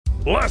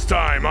Last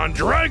time on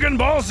Dragon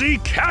Ball Z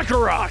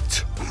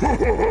Kakarot. I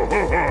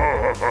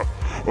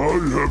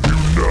have you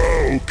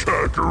now,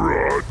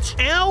 Kakarot.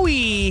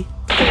 Owie!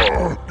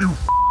 You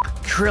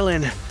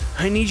Krillin,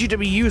 I need you to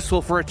be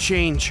useful for a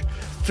change.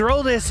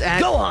 Throw this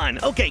at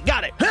Gohan. Okay,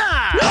 got it.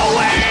 Ha! No,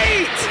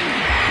 wait!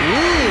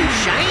 Ooh,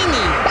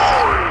 shiny.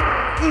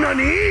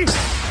 Nani?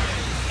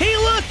 Hey,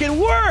 look, it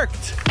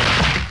worked.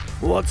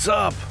 What's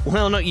up?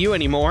 Well, not you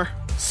anymore.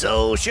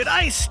 So, should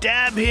I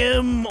stab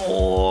him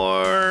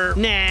or...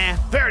 Nah,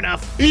 fair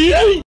enough.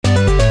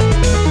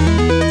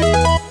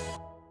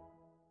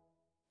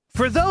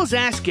 For those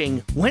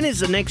asking, when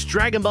is the next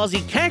Dragon Ball Z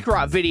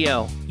Kakarot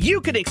video?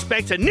 You can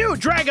expect a new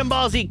Dragon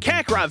Ball Z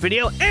Kakarot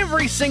video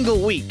every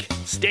single week.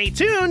 Stay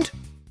tuned!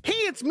 Hey,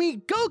 it's me,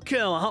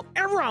 Goku! I hope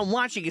everyone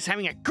watching is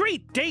having a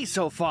great day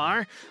so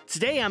far.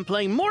 Today I'm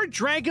playing more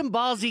Dragon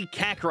Ball Z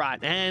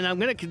Kakarot, and I'm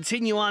gonna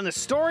continue on the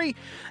story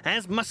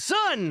as my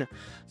son!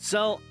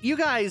 So, you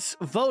guys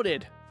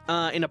voted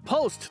in a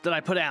post that I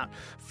put out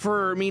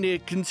for me to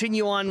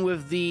continue on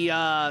with the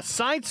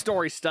side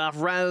story stuff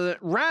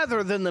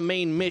rather than the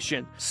main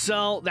mission.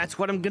 So that's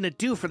what I'm gonna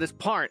do for this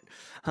part.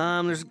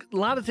 There's a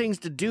lot of things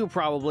to do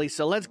probably,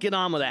 so let's get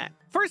on with that.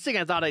 First thing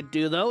I thought I'd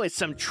do though is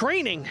some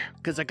training,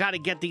 because I gotta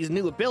get these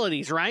new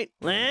abilities, right?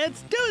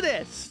 Let's do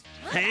this!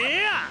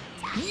 Yeah!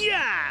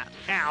 Yeah!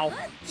 Ow!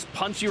 Just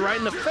punch you right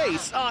in the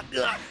face.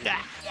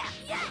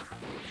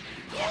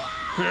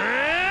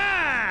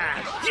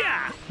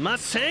 Yeah!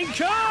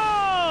 Masenko!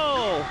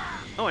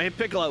 Oh, I hit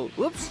Piccolo.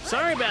 Whoops,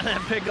 sorry about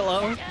that,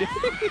 Piccolo.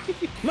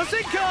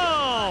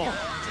 Masenko!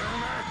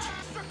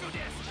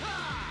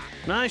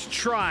 Nice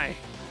try.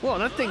 Whoa,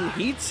 that thing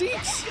heat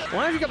seeks?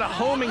 Why have you got a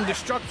homing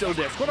Destructo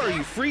Disc? What are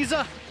you,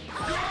 Frieza?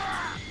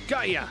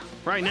 Got ya.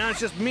 Right now it's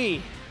just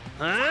me.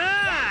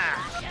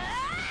 Ah!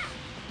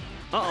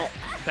 Uh-oh.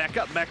 Back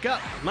up, back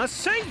up.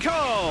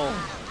 Masenko!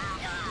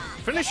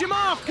 Finish him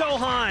off,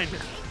 Gohan!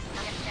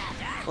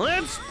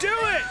 Let's do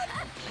it!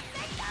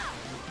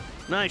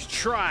 Nice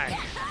try.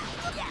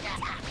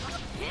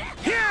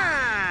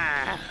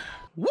 Yeah!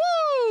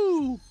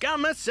 Woo! Got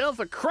myself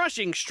a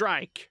crushing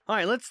strike. All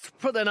right, let's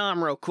put that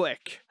on real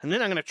quick. And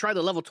then I'm gonna try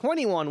the level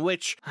 21,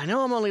 which I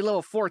know I'm only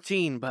level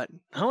 14, but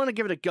I wanna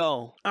give it a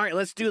go. All right,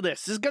 let's do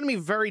this. This is gonna be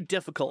very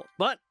difficult,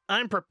 but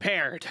I'm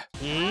prepared.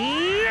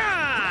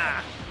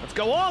 Yeah! Let's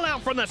go all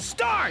out from the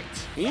start.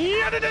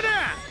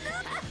 Yeah-da-da-da!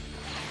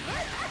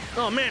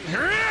 Oh, man.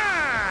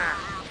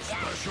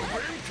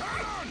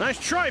 Nice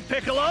try,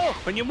 Piccolo,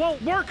 but you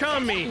won't work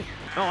on me.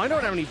 Oh, I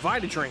don't have any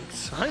Vita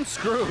drinks. I'm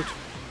screwed.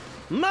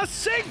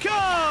 Masenko!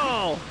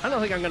 I don't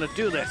think I'm gonna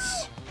do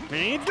this.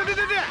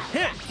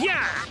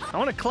 Yeah! I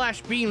want to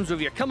clash beams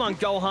with you. Come on,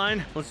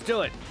 Gohan. Let's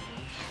do it.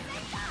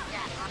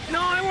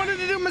 No, I wanted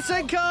to do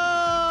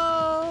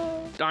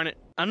Masenko! Darn it.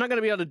 I'm not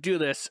gonna be able to do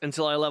this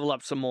until I level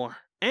up some more.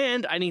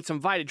 And I need some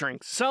Vita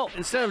drinks. So,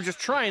 instead of just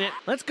trying it,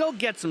 let's go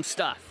get some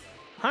stuff.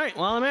 Alright,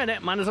 while I'm at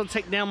it, might as well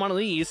take down one of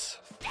these.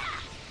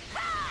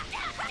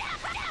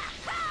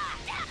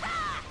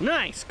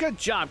 Nice, good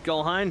job,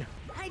 Gohan.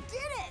 I did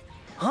it!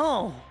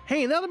 Oh,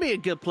 hey, that'll be a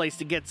good place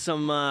to get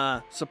some,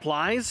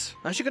 supplies.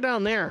 I should go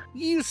down there.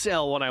 You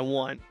sell what I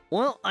want.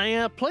 Well,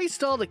 I,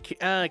 placed all the,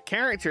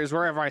 characters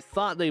wherever I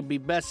thought they'd be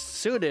best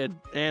suited,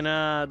 and,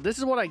 this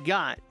is what I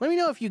got. Let me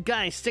know if you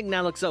guys think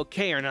that looks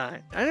okay or not.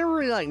 I never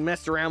really, like,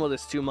 messed around with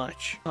this too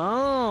much.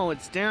 Oh,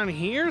 it's down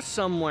here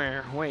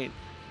somewhere. Wait.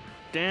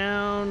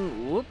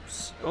 Down,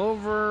 whoops,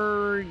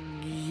 over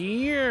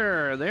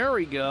here. There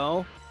we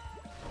go.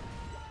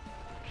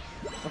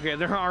 Okay,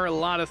 there are a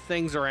lot of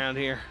things around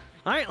here.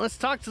 All right, let's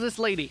talk to this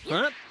lady.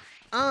 Huh?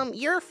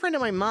 You're a friend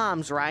of my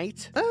mom's,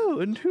 right? Oh,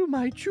 and who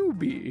might you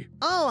be?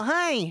 Oh,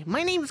 hi.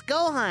 My name's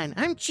Gohan.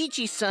 I'm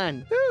Chi-Chi's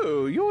son.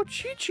 Oh, you're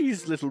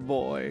Chi-Chi's little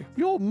boy.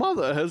 Your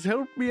mother has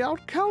helped me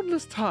out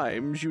countless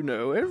times, you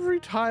know. Every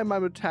time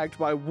I'm attacked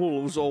by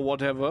wolves or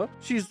whatever,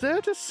 she's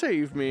there to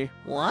save me.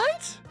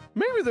 What?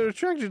 Maybe they're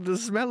attracted to the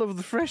smell of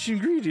the fresh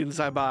ingredients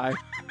I buy.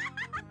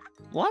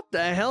 What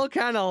the hell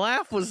kind of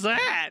laugh was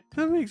that?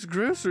 That makes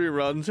grocery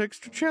runs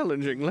extra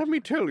challenging, let me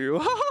tell you.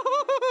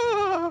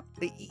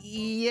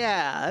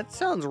 Yeah, that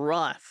sounds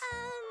rough.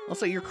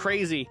 Also, you're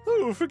crazy.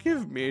 Oh,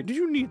 forgive me. Do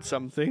you need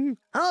something?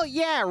 Oh,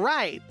 yeah,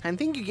 right. I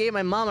think you gave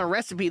my mom a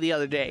recipe the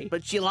other day,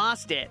 but she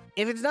lost it.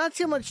 If it's not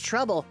too much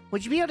trouble,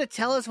 would you be able to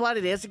tell us what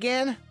it is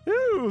again?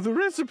 Oh, the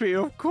recipe,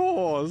 of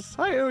course.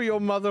 I owe your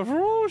mother for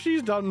all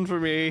she's done for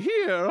me.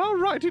 Here, I'll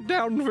write it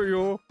down for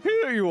you.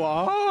 Here you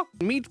are.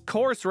 Meat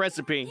course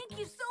recipe. Thank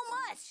you so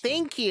much!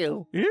 Thank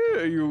you.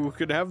 Here, you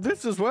can have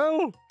this as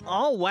well.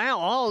 Oh, wow,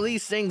 all of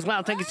these things.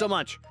 Wow, thank you so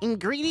much.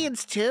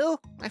 Ingredients, too?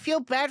 I feel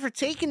bad for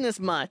taking this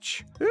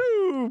much.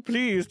 Oh,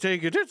 please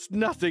take it. It's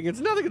nothing. It's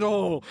nothing at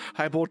all.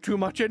 I bought too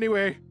much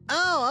anyway.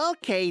 Oh,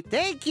 okay,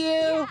 thank you.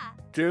 Yeah.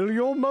 Tell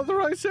your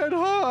mother I said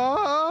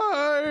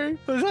hi,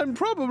 as I'm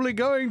probably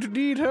going to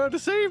need her to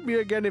save me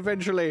again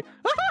eventually.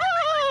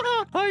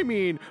 I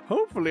mean,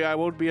 hopefully I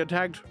won't be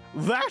attacked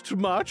that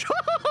much.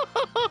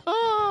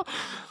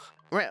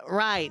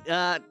 Right.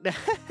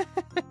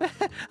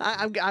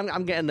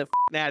 I'm getting the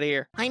out of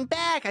here. I'm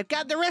back. I've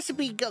got the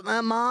recipe,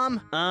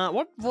 Mom.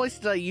 What voice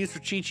did I use for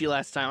Chi-Chi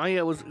last time? Oh yeah,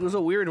 it was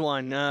a weird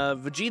one.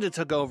 Vegeta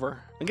took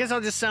over. I guess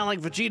I'll just sound like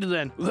Vegeta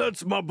then.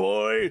 That's my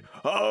boy.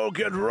 I'll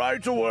get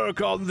right to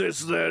work on this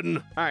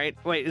then. All right.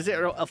 Wait, is it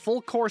a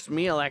full course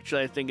meal?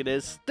 Actually, I think it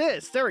is.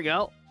 There we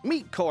go.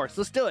 Meat course.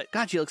 Let's do it.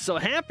 God, you look so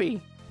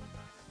happy.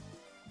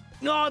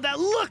 Oh, that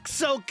looks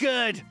so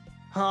good.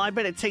 Oh, I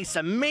bet it tastes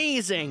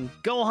amazing.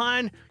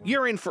 Gohan,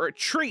 you're in for a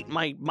treat,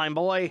 my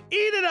boy.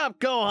 Eat it up,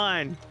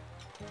 Gohan.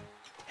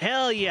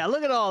 Hell yeah,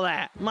 look at all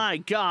that. My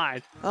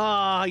God.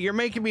 Oh, you're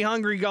making me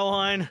hungry,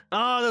 Gohan.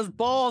 Oh, those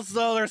balls,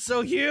 though, they're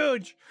so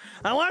huge.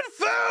 I want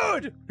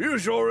food. You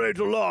sure ate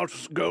a lot,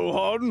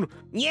 Gohan.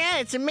 Yeah,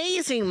 it's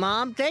amazing,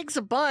 Mom. Thanks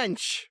a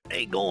bunch.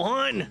 Hey,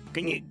 Gohan,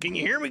 can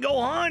you hear me,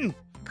 Gohan?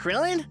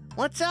 Krillin,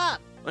 what's up?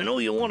 I know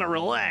you want to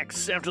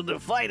relax after the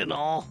fight and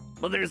all,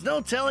 but there's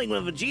no telling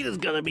when Vegeta's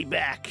gonna be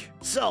back.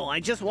 So, I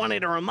just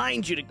wanted to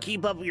remind you to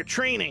keep up your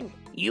training.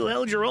 You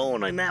held your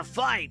own in that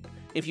fight.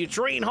 If you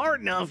train hard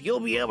enough, you'll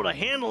be able to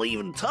handle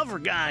even tougher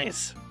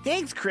guys.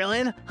 Thanks,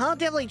 Krillin. I'll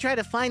definitely try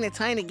to find the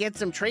time to get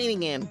some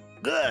training in.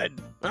 Good.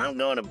 I'm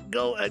gonna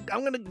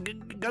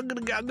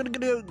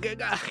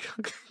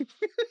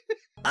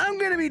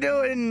be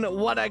doing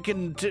what I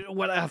can do.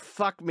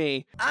 Fuck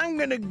me. I'm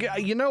gonna go.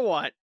 You know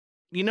what?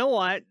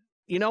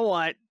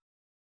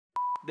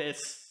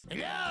 This.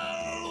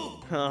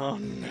 No! Oh, no.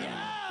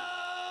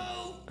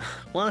 No!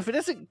 Well, if it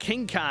isn't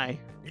King Kai.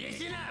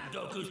 Listen up,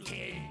 Goku's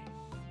kid.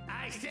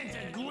 I sense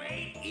a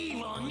great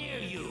evil near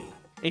you.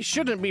 It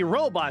shouldn't be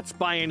robots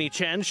by any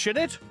chance, should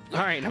it? All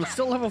right, I'm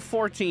still level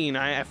 14,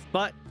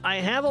 but I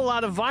have a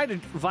lot of I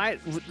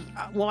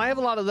have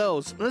a lot of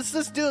those. Let's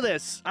just do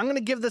this. I'm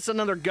gonna give this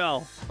another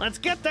go. Let's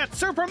get that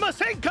Super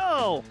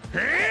Masenko!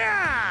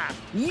 Yeah!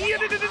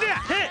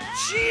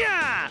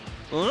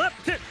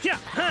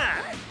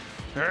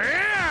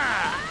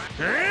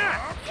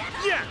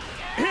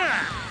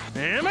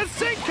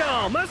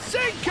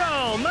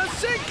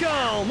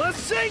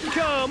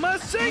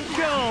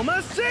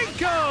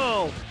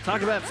 Masenko!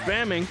 Talk about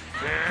spamming.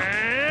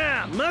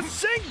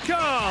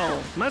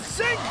 Masenko!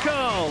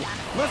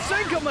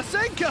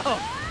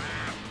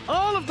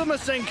 All of the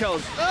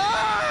Masenkos!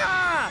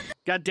 Ah!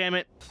 God damn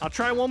it. I'll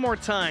try one more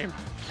time.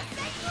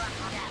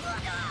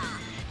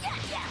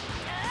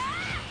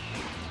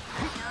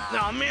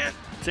 Oh man,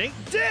 take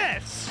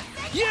this!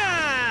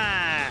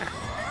 Yeah!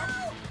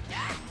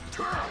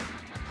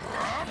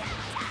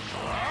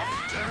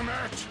 Damn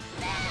it!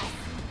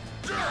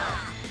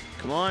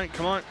 Come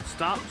on.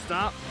 Stop.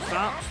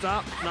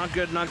 Not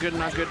good.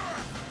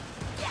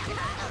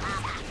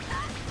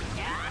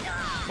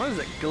 What is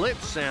that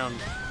glitch sound?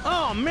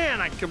 Oh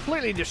man, I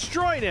completely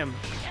destroyed him.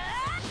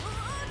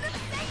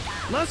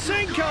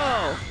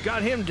 Masenko!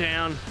 Got him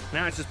down.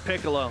 Now it's just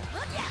Piccolo.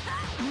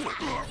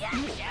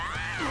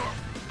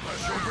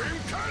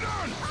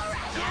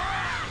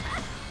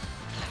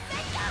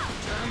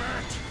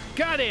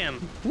 Got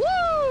him! Woo!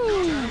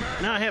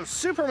 Now I have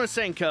Super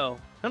Masenko.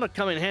 That'll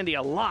come in handy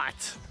a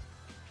lot.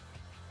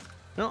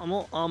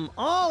 No, I'm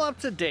all up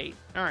to date.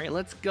 All right,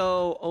 let's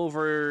go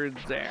over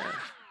there.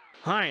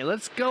 All right,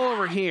 let's go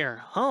over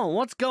here. Oh,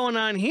 what's going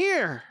on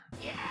here?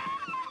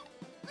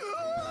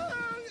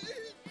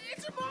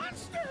 It's a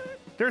monster.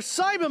 There's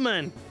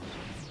Cybermen.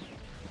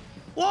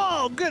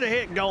 Whoa, good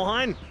hit,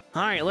 Gohan.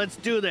 All right, let's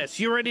do this.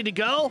 You ready to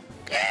go?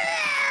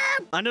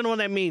 I don't know what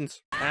that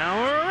means.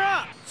 Power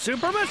up!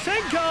 Super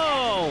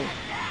Masenko!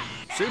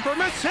 Super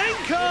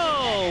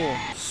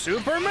Masenko!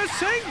 Super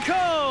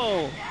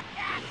Masenko!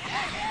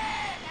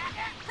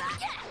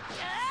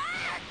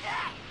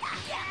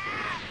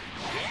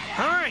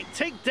 All right,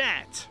 take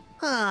that.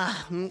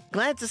 I'm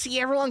glad to see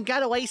everyone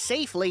got away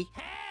safely.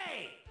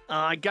 Hey!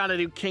 I gotta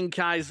do King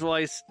Kai's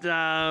voice.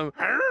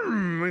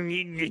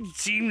 It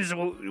seems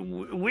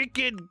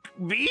wicked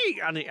being.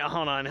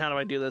 Hold on, how do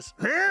I do this?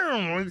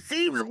 It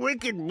seems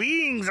wicked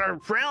beings are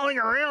prowling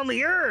around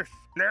the earth.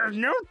 There's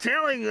no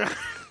telling.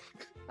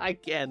 I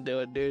can't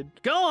do it,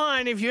 dude.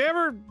 Gohan, if you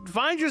ever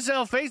find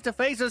yourself face to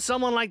face with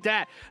someone like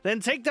that, then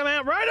take them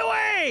out right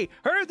away!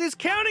 Earth is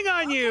counting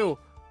on you!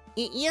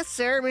 Yes,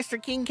 sir,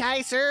 Mr. King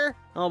Kai, sir.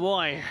 Oh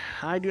boy,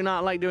 I do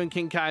not like doing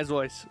King Kai's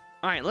voice.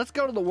 All right, let's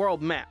go to the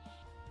world map.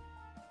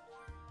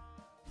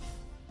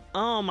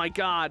 Oh my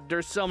God,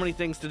 there's so many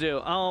things to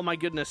do. Oh my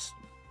goodness.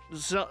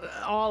 So,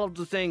 all of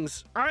the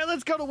things. All right,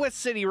 let's go to West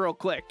City real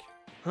quick.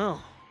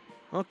 Oh,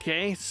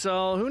 okay,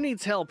 so who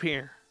needs help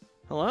here?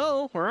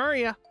 Hello, where are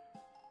you?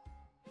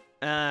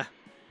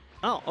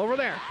 Oh, over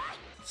there.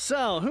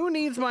 So, who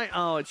needs my...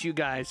 Oh, it's you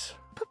guys.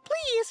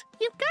 Please,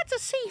 you've got to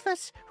save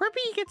us. We're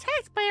being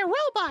attacked by a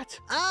robot.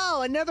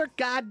 Oh, another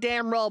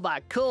goddamn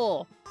robot.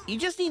 Cool. You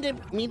just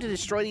need me to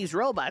destroy these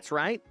robots,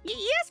 right?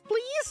 Yes,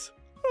 please.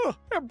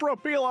 Emperor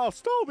Pilaf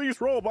stole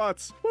these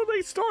robots. Well,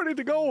 they started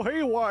to go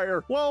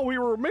haywire while we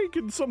were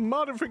making some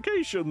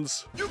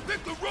modifications. You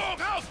picked the wrong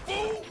house,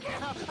 fool!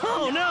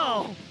 Oh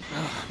no!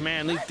 Oh,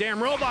 man, these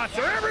damn robots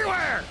are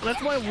everywhere!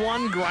 That's my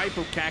one gripe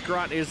of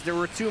Kakarot is there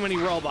were too many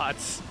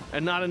robots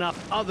and not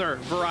enough other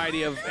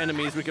variety of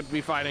enemies we could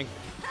be fighting.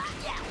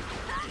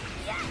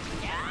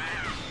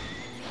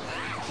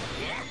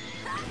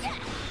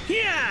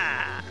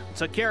 Yeah!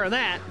 Took care of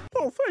that.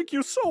 Oh, thank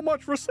you so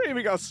much for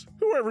saving us,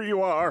 whoever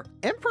you are.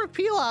 Emperor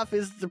Pilaf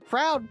is the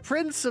proud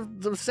prince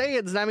of the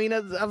Saiyans, I mean,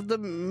 of the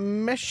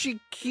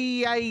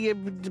Meshiki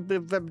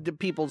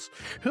peoples,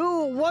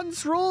 who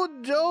once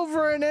ruled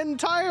over an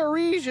entire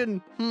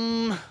region.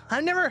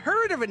 I've never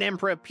heard of an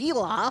Emperor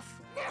Pilaf.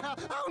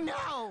 Oh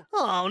no!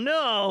 Oh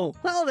no!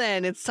 Well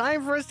then, it's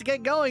time for us to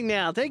get going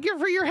now. Thank you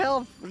for your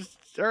help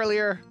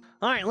earlier.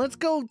 All right, let's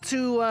go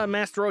to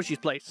Master Roshi's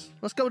place.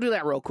 Let's go do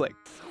that real quick.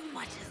 So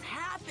much has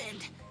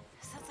happened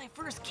since I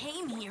first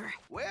came here.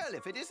 Well,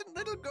 if it isn't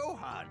little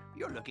Gohan,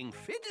 you're looking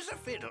fit as a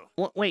fiddle.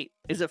 Wait,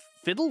 is a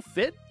fiddle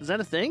fit? Is that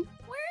a thing?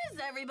 Where is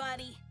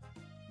everybody?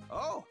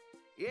 Oh,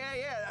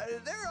 yeah,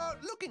 they're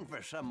out looking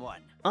for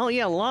someone. Oh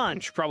yeah,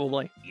 Launch,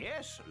 probably.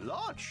 Yes,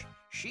 Launch.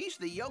 She's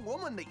the young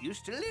woman that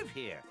used to live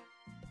here.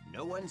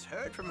 No one's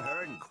heard from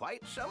her in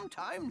quite some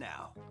time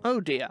now.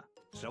 Oh dear.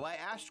 So I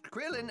asked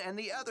Krillin and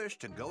the others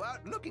to go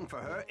out looking for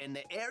her in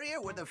the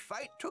area where the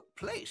fight took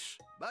place.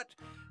 But,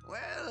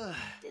 well...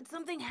 Did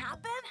something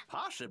happen?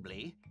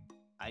 Possibly.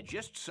 I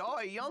just saw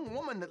a young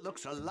woman that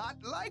looks a lot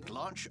like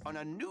Launch on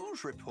a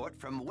news report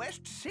from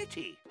West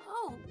City.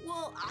 Oh,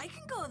 well, I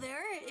can go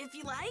there if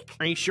you like.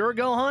 Are you sure,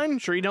 Gohan?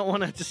 Sure you don't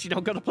want to just,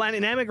 go to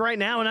Planet Namek right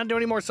now and not do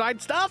any more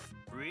side stuff?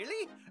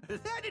 Really?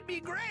 That'd be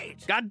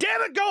great. God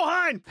damn it,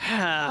 Gohan!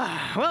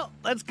 Well,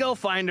 let's go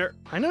find her.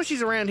 I know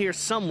she's around here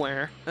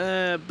somewhere,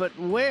 but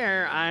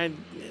where, I'm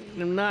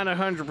not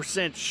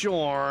 100%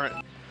 sure.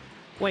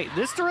 Wait,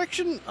 this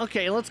direction?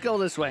 Okay, let's go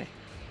this way.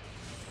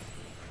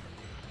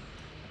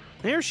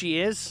 There she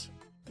is.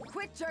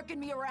 Quit jerking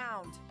me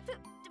around.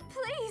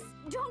 Please,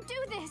 don't do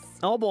this.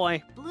 Oh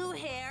boy. Blue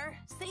hair,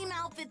 same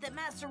outfit that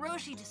Master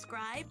Roshi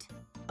described.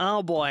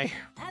 Oh boy.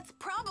 That's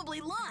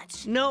probably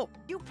Launch. Nope.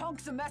 You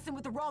punks are messing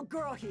with the wrong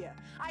girl here.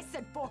 I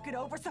said fork it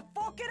over, so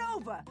fork it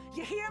over.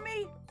 You hear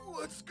me?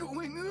 What's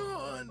going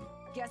on?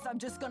 Guess I'm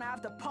just gonna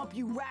have to pump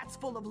you rats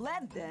full of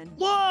lead then.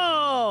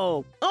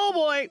 Whoa! Oh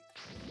boy!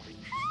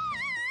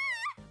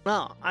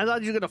 Oh, I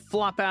thought you were gonna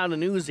flop out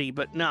an Uzi,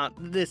 but no,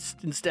 this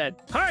instead.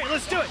 All right,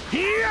 let's do it.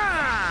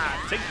 Yeah!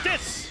 Take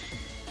this!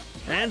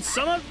 And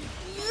some of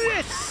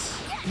this!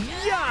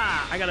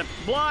 Yeah! I gotta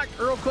block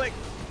real quick.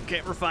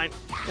 Okay, we're fine.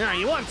 Now,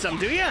 you want some,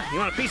 do you? You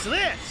want a piece of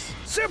this?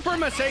 Super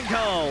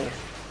Masenko!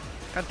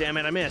 God damn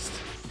it, I missed.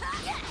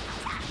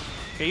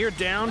 Okay, you're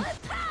down.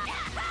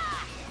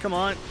 Come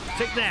on,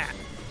 take that.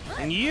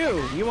 And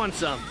you want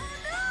some.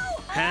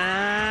 Hey,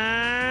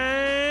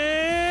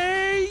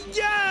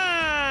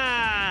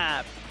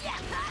 yeah!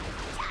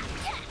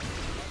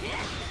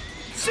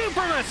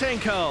 Super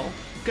Masenko!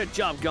 Good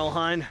job,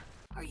 Gohan.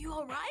 Are you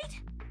all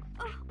right?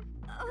 Oh,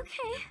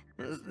 okay.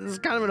 This is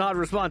kind of an odd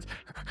response.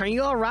 Are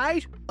you all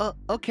right?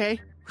 Okay.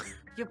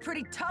 You're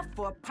pretty tough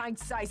for a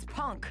pint-sized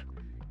punk.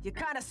 You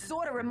kind of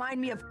sort of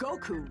remind me of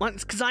Goku. Well,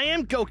 it's because I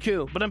am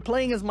Goku, but I'm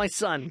playing as my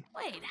son.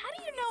 Wait, how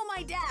do you know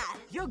my dad?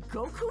 You're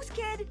Goku's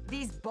kid?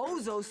 These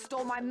bozos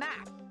stole my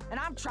map, and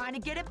I'm trying to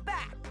get it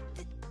back.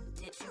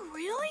 Did you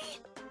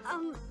really?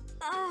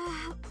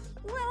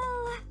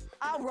 Well...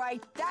 All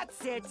right,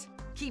 that's it.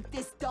 Keep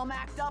this dumb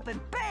act up and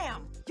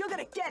bam! You're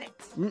gonna get it!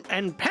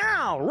 And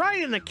pow!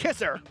 Right in the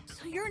kisser!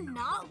 So you're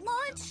not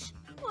Launch?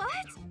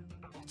 What?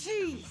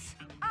 Jeez,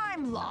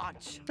 I'm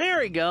Launch. There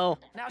we go.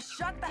 Now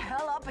shut the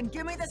hell up and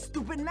give me the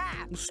stupid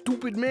map.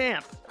 Stupid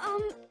map.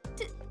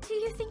 Do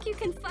you think you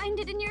can find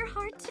it in your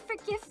heart to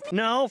forgive me?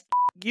 No,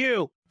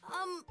 you.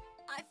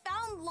 I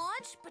found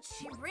Launch, but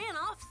she ran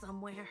off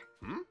somewhere.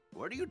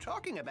 What are you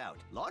talking about?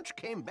 Launch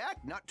came back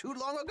not too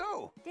long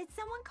ago. Did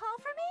someone call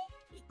for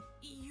me?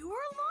 You're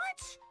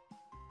Launch?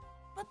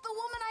 But the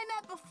woman I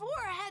met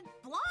before had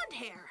blonde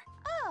hair.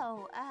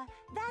 Oh,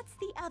 that's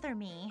the other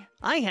me.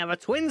 I have a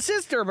twin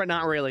sister, but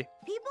not really.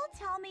 People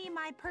tell me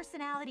my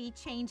personality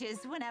changes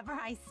whenever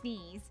I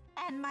sneeze,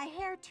 and my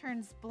hair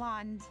turns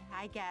blonde,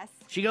 I guess.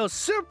 She goes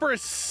super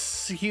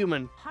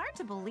human. Hard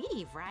to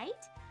believe, right?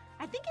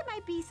 I think it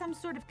might be some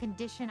sort of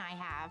condition I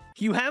have.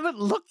 You haven't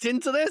looked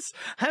into this?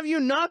 Have you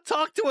not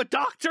talked to a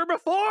doctor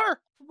before?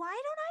 Why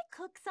don't I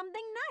cook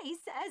something nice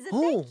as a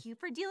Oh. thank you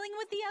for dealing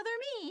with the other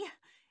me?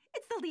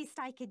 It's the least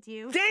I could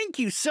do. Thank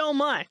you so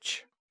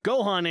much.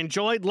 Gohan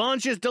enjoyed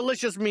Launch's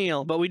delicious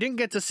meal, but we didn't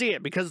get to see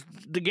it because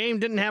the game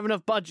didn't have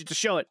enough budget to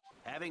show it.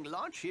 Having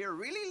Launch here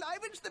really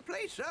livens the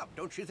place up,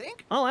 don't you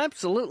think? Oh,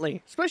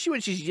 absolutely. Especially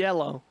when she's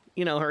yellow.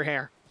 You know, her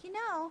hair. You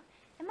know,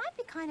 it might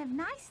be kind of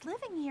nice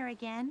living here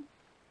again.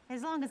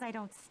 As long as I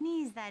don't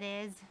sneeze, that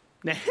is.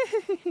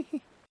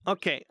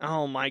 Okay,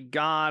 oh my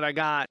god,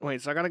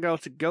 wait, so I gotta go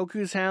to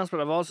Goku's house,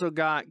 but I've also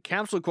got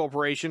Capsule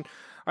Corporation.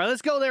 All right,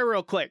 let's go there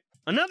real quick.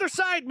 Another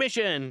side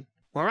mission!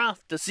 We're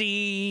off to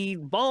see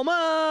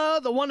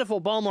Bulma, the wonderful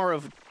Bulma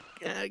of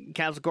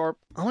Capsule Corp.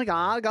 Oh my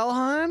god,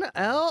 Gohan?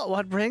 Oh,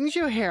 what brings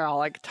you here?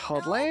 Like,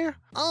 totally?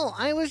 Oh,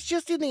 I was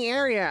just in the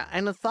area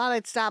and I thought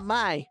I'd stop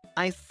by.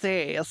 I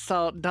see.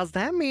 So, does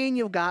that mean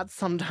you've got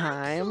some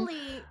time?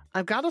 Actually,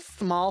 I've got a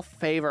small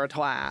favor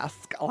to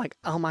ask. Like,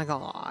 oh my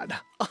god.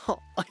 Oh,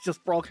 I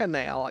just broke a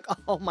nail. Like,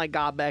 oh my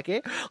god,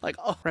 Becky. Like,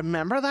 oh,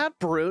 remember that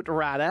brute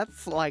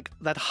Raditz? Like,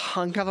 that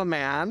hunk of a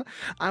man?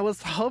 I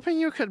was hoping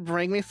you could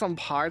bring me some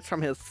parts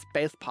from his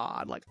space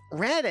pod. Like,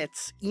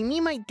 Raditz? You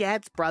mean my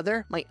dad's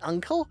brother? My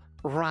uncle?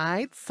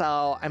 right?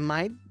 So, I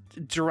might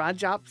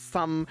drudge up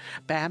some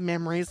bad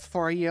memories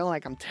for you.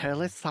 Like, I'm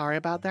totally sorry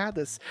about that.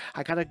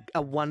 I got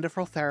a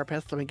wonderful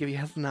therapist. Let me give you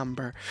his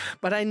number.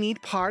 But I need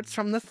parts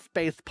from the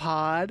space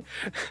pod.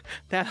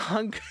 That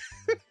hunk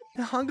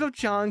of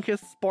junk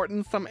is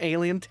sporting some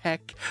alien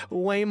tech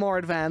way more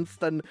advanced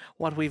than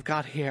what we've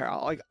got here.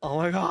 Like, oh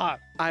my god.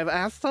 I've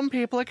asked some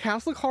people at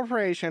Capsule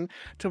Corporation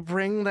to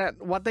bring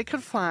what they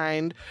could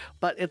find,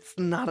 but it's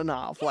not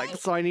enough. Like,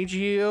 so I need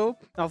you,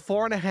 a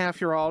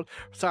 4.5-year-old,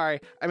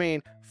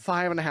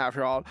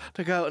 5.5-year-old,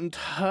 to go and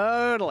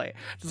totally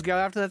just go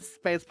after that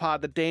space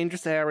pod, the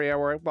dangerous area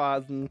where it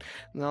was, and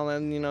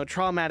then,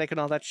 traumatic and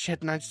all that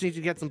shit, and I just need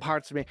you to get some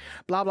parts of me.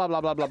 Blah, blah,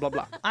 blah, blah, blah, blah,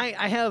 blah.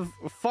 I have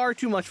far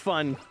too much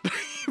fun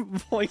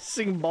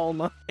voicing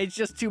Bulma. It's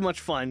just too much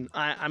fun.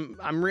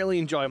 I'm really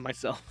enjoying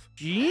myself.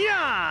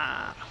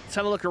 Yeah! Let's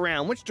have a look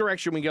around. Which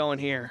direction we going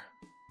here?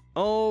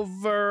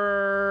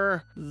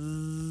 Over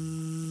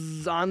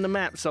on the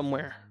map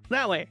somewhere.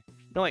 That way.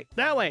 No, wait.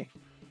 That way.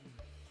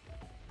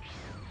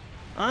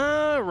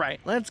 All right.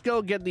 Let's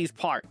go get these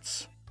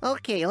parts.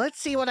 Okay,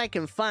 let's see what I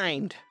can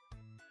find.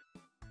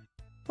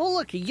 Oh,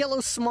 look, a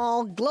yellow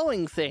small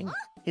glowing thing.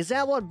 Is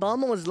that what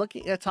Bulma was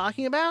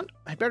talking about?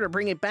 I better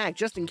bring it back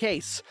just in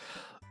case.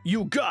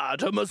 You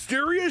got a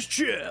mysterious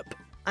chip.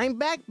 I'm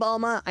back,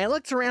 Bulma. I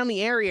looked around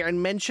the area and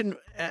you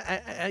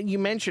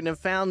mentioned and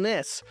found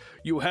this.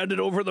 You handed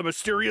over the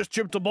mysterious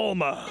chip to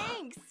Bulma.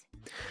 thanks.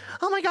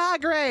 Oh my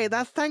god, great.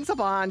 That's thanks a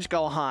bunch,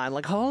 Gohan.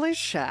 Like, holy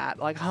shit.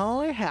 Like,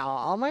 holy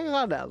hell. Oh my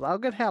goodness. Oh,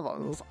 good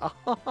heavens.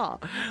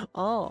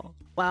 Oh.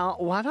 Well,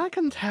 what I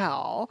can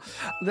tell,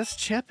 this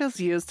chip is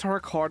used to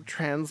record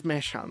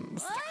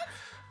transmissions. What?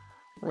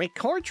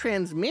 Record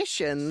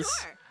transmissions?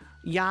 Sure.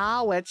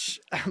 Yeah, which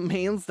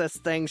means this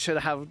thing should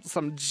have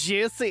some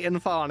juicy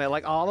info on it,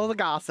 like all of the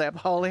gossip.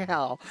 Holy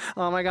hell.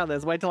 Oh my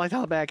goodness, wait till I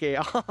tell Becky.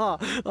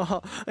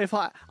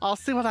 I'll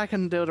see what I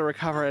can do to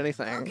recover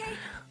anything. Okay.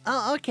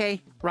 Oh,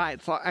 okay.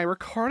 Right, so I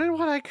recorded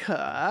what I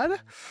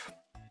could.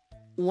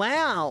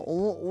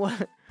 Wow,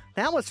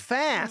 that was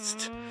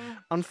fast.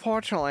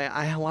 Unfortunately,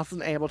 I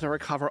wasn't able to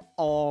recover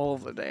all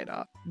of the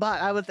data,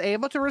 but I was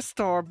able to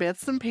restore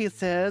bits and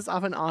pieces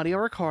of an audio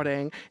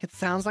recording. It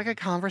sounds like a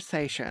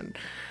conversation.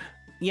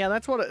 Yeah,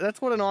 that's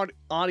what an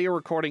audio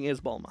recording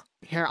is, Bulma.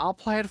 Here, I'll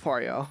play it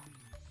for you.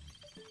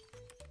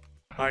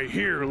 I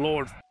hear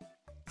Lord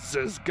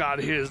has got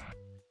his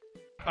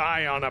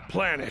eye on a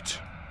planet.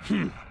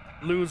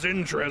 Lose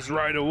interest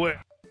right away.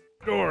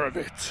 Sure of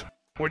it.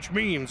 Which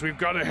means we're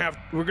gonna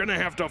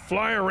have to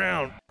fly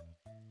around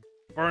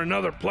for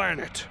another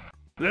planet.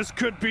 This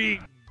could be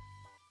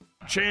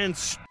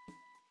chance.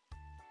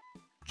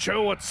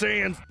 Show what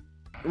Saiyans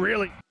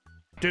really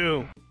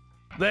do.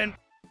 Then,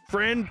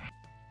 friend,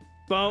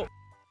 bow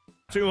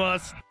to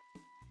us.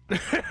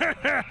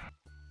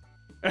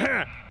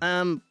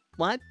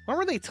 What? What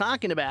were they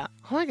talking about?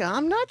 Oh my god,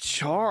 I'm not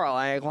sure.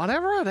 Like,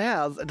 whatever it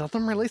is, it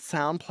doesn't really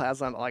sound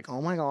pleasant. Like,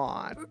 oh my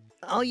god.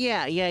 Oh,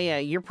 yeah,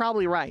 you're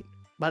probably right.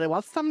 But it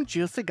was some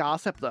juicy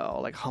gossip, though.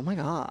 Like, oh my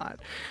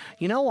god.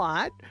 You know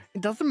what?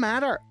 It doesn't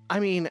matter. I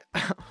mean,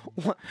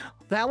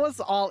 that was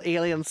all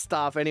alien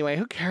stuff anyway.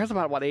 Who cares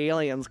about what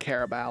aliens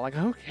care about? Like,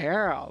 who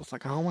cares?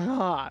 Like, oh my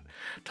god.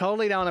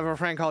 Totally don't have a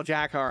friend called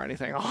Jacko or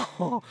anything.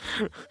 Oh,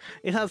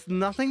 it has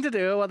nothing to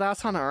do with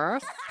us on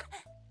Earth.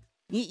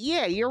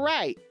 Yeah, you're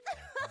right.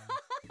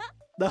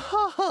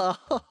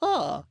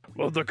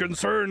 Well, the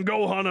concern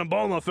Gohan and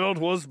Bulma felt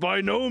was by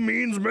no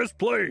means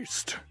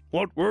misplaced.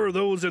 What were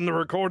those in the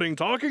recording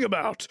talking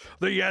about?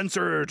 The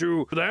answer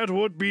to that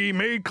would be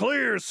made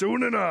clear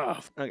soon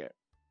enough. Okay.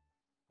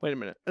 Wait a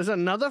minute. There's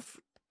another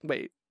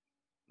wait.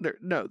 There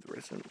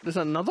isn't. There's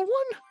another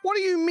one? What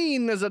do you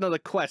mean there's another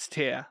quest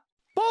here?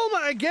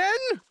 Bulma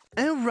again?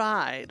 Oh,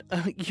 right.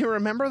 You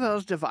remember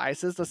those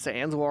devices the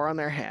Saiyans wore on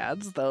their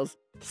heads? Those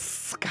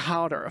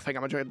scouter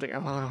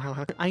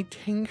I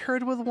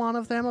tinkered with one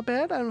of them a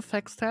bit and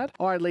fixed it,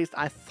 or at least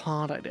I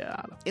thought I did.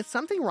 Is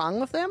something wrong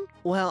with them?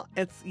 Well,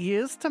 it's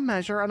used to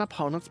measure an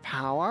opponent's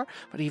power,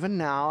 but even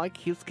now it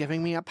keeps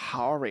giving me a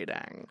power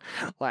reading.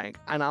 Like,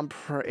 and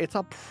it's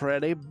a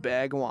pretty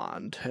big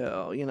one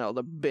too,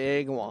 the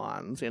big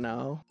ones,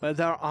 But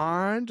there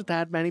aren't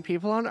that many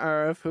people on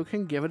Earth who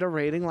can give it a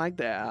rating like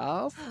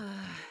this.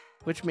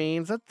 Which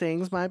means that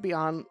things might be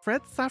on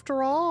Fritz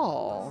after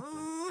all.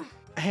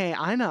 Hey,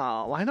 I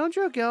know. Why don't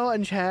you go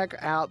and check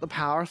out the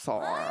power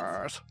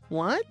source?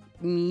 What?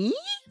 Me?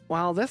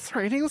 Well, this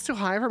rating is too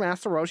high for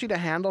Master Roshi to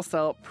handle,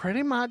 so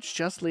pretty much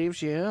just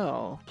leaves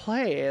you.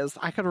 Please,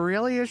 I could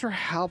really use your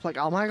help, like,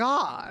 oh my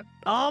god.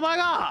 Oh my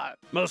god!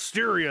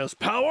 Mysterious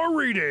power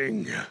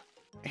reading.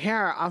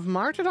 Here, I've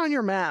marked it on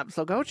your map,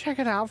 so go check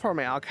it out for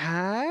me,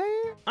 okay?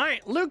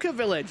 Alright, Luca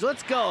Village,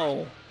 let's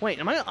go. Wait,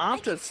 am I off I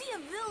to... can see a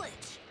village.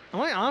 Am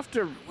I off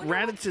to Wonder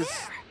what's Raditz?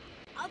 there.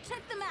 I'll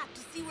check the map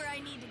to see where I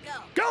need to go.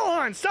 Go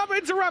on, stop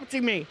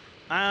interrupting me.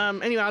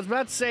 Anyway, I was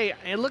about to say,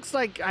 it looks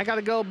like I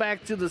gotta go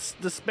back to the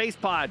space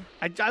pod.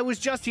 I was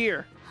just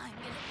here. I'm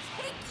gonna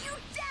take you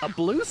A down.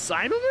 blue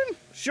Cyberman?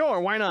 Sure,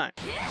 why not?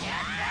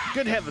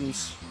 Good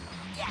heavens.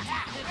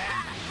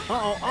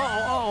 Uh-oh,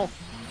 uh-oh, uh-oh.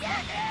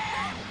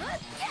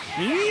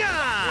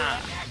 Yeah!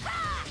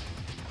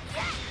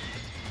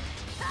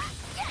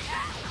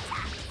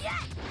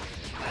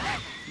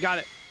 Got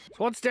it.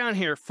 So what's down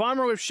here?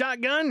 Farmer with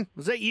shotgun?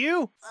 Was that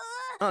you?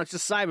 Oh, it's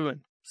just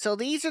Cyberman. So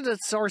these are the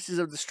sources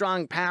of the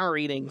strong power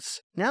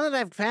readings. Now that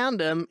I've found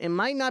them, it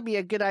might not be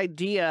a good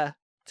idea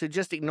to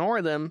just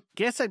ignore them.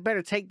 Guess I'd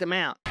better take them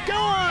out. Go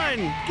on!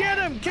 Get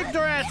them! Kick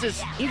their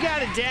asses! You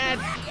got it, Dad!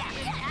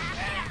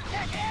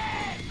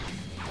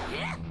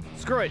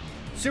 Screw it.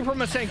 Super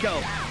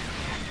Masenko.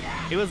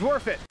 It was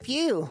worth it.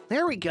 Phew.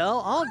 There we go.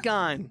 All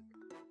gone.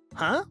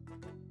 Huh?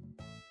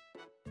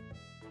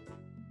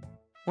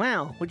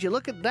 Wow, would you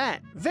look at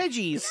that?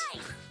 Veggies!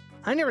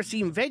 I've never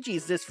seen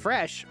veggies this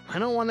fresh. I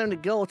don't want them to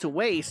go to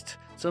waste,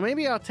 so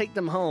maybe I'll take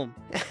them home.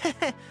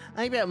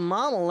 I bet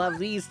Mom will love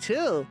these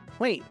too.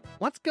 Wait,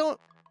 what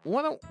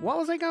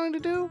was I going to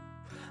do?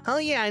 Oh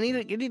yeah, I need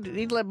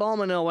to let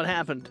Bulma know what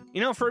happened.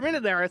 You know, for a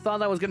minute there, I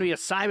thought that was gonna be a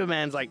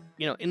Cyberman's, like,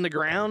 you know, in the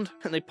ground,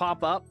 and they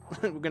pop up.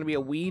 We're gonna be a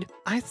weed.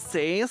 I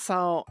see,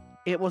 so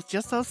it was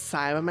just those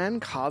Cybermen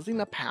causing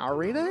the power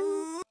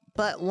reading?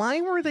 But why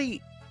were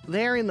they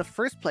there in the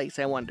first place,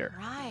 I wonder?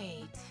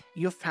 Right.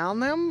 You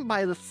found them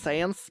by the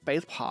Saiyan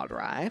space pod,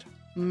 right?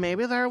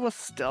 Maybe there was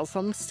still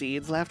some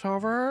seeds left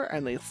over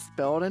and they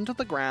spilled into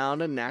the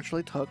ground and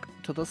naturally took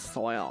to the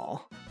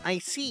soil. I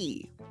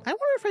see. I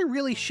wonder if I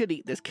really should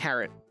eat this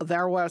carrot.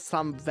 There were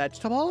some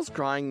vegetables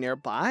growing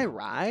nearby,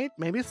 right?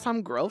 Maybe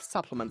some growth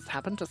supplements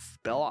happened to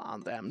spill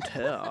on them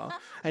too.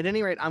 At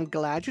any rate, I'm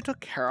glad you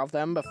took care of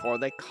them before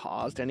they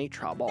caused any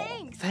trouble.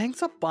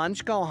 Thanks a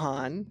bunch,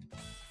 Gohan.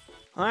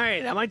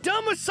 Alright, am I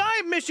done with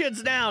side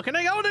missions now? Can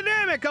I go to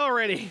Namek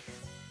already?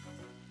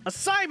 A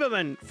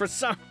Cyberman for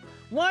some...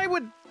 Why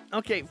would...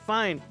 Okay,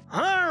 fine.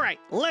 Alright,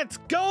 let's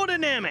go to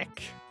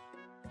Namek.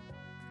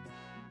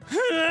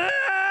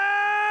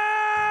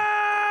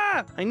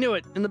 I knew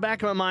it. In the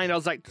back of my mind, I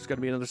was like, there's gonna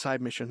be another side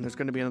mission. There's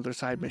gonna be another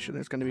side mission.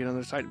 There's gonna be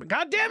another side...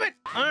 God damn it!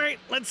 Alright,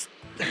 let's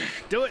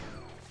do it.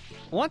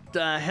 What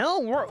the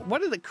hell?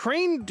 What are the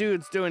crane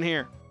dudes doing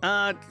here?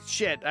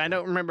 Shit, I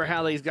don't remember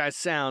how these guys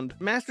sound.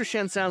 Master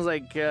Shen sounds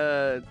like,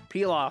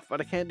 Peel Off,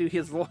 but I can't do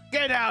his voice.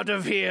 Get out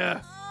of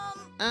here!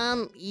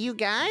 You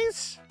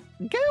guys?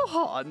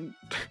 Gohan!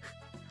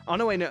 Oh,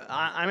 no, wait, no.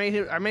 I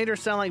made her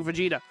sound like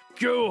Vegeta.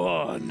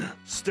 Gohan,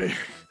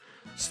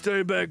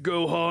 stay back,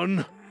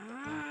 Gohan.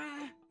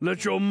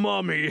 Let your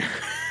mommy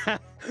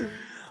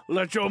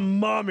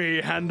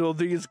handle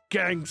these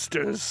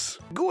gangsters.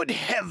 Good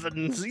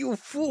heavens, you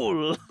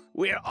fool!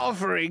 We're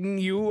offering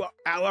you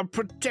our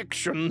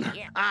protection.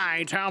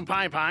 I, Tao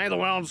Pai Pai, the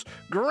world's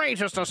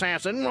greatest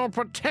assassin, will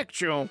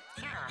protect you.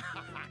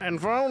 And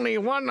for only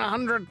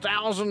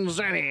 100,000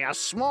 zenny, a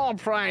small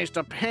price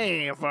to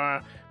pay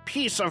for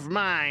peace of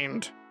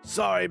mind.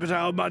 Sorry, but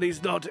our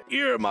money's not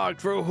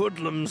earmarked for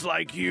hoodlums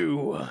like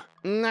you.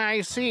 I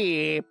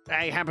see.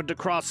 I happened to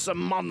cross some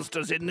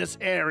monsters in this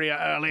area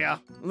earlier.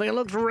 They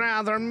looked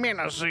rather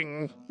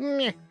menacing.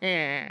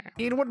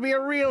 It would be a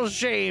real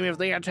shame if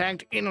they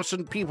attacked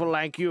innocent people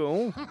like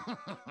you.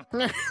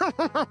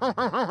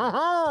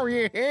 Oh,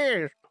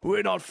 yes.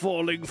 We're not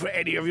falling for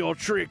any of your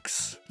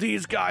tricks.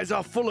 These guys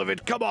are full of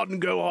it. Come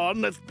on,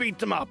 Gohan, let's beat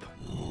them up.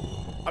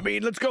 I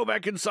mean, let's go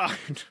back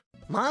inside.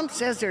 Mom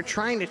says they're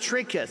trying to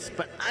trick us,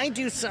 but I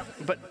do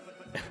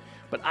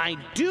I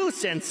do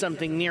sense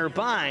something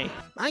nearby.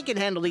 I can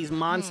handle these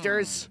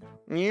monsters.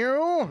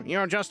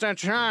 You're just a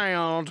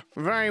child.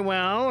 Very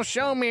well,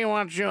 show me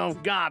what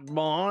you've got,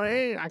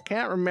 boy. I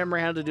can't remember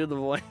how to do the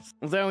voice.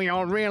 Though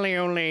you're really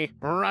only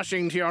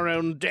rushing to your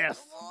own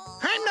death.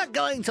 I'm not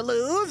going to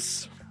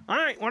lose. All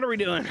right, what are we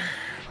doing?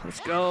 Let's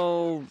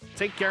go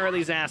take care of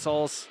these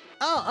assholes.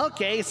 Oh,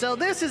 okay, so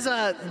this is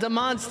the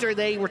monster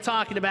they were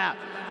talking about.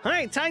 All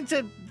right, time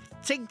to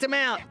take them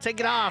out, take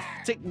it off,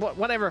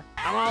 whatever.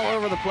 I'm all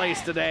over the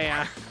place today.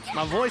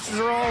 My voices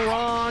are all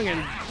wrong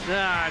and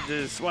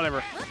just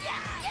whatever.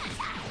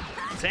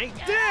 Take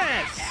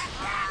this!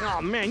 Oh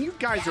man, you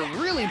guys are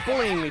really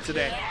bullying me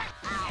today.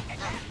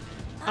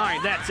 All right,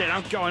 that's it.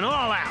 I'm going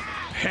all out.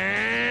 Hey-ya!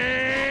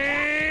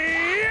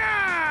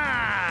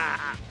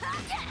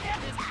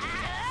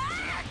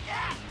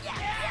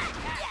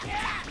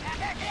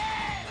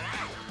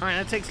 All right,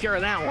 that takes care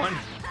of that one.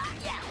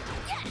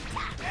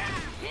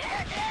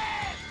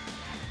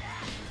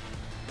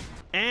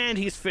 And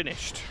he's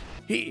finished.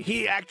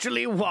 He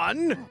actually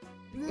won?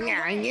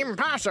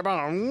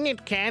 Impossible.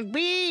 It can't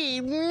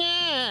be.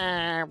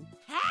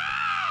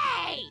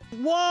 Hey!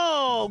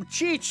 Whoa,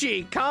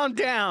 Chi-Chi, calm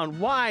down.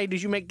 Why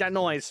did you make that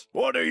noise?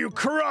 What are you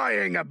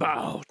crying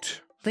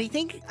about? They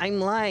think I'm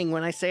lying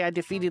when I say I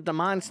defeated the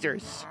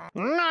monsters.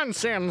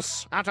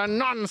 Nonsense! Utter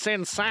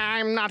nonsense!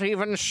 I'm not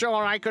even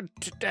sure I could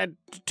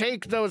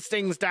take those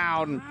things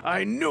down.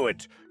 I knew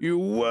it! You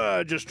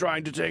were just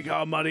trying to take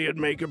our money and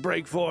make a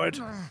break for it.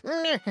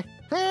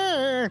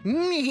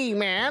 Me,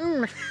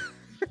 man.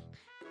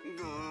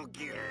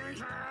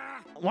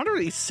 What are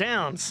these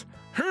sounds?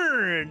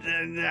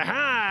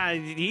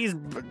 He's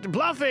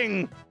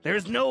bluffing.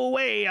 There's no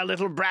way a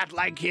little brat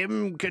like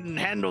him can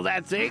handle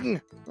that thing.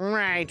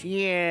 Right,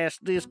 yes,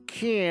 this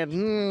kid.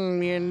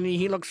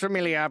 He looks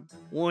familiar.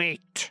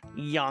 Wait,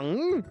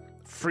 Young?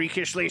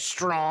 Freakishly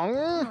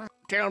strong?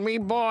 Tell me,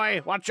 boy,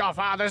 what's your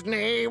father's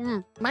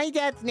name? My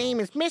dad's name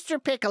is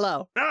Mr.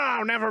 Piccolo.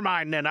 oh, never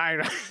mind then.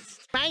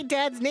 My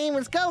dad's name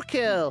was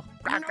Goku.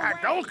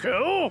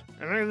 Goku?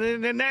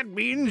 Then that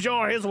means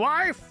you're his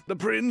wife? The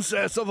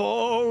princess of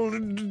all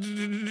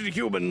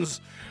humans.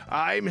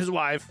 I'm his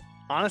wife.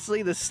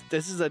 Honestly, this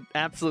is an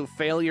absolute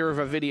failure of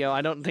a video.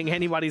 I don't think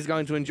anybody's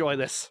going to enjoy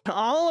this.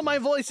 All of my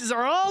voices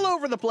are all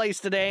over the place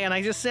today, and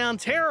I just sound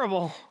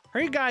terrible. Are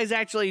you guys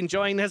actually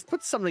enjoying this?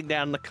 Put something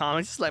down in the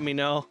comments. Just let me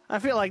know. I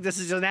feel like this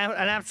is an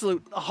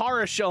absolute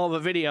horror show of a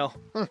video.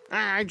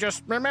 I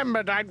just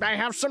remembered I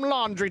have some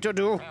laundry to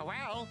do.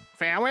 Farewell.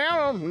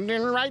 Farewell.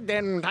 Right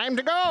then, time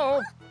to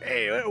go.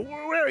 Hey,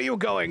 where are you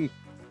going?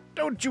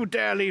 Don't you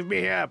dare leave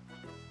me here.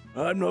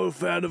 I'm no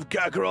fan of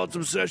Kakarot's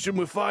obsession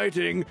with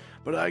fighting,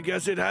 but I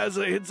guess it has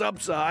its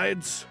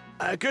upsides.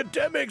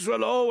 Academics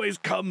will always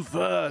come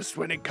first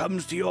when it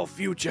comes to your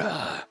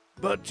future.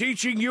 But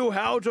teaching you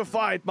how to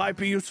fight might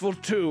be useful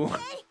too.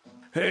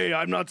 Hey,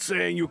 I'm not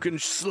saying you can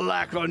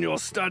slack on your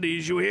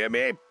studies, you hear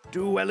me?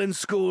 Do well in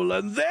school,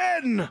 and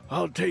then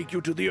I'll take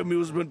you to the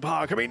amusement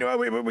park. I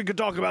mean, we could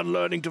talk about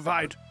learning to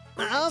fight.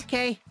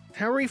 Okay.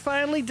 Are we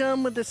finally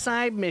done with the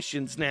side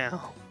missions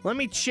now? Let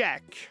me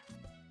check.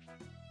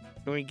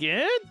 Are we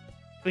good?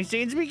 We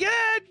seem to be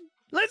good.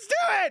 Let's do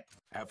it!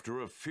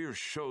 After a fierce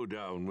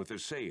showdown with the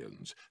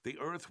Saiyans, the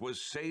Earth was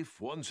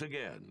safe once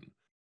again.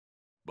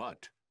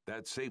 But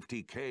that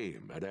safety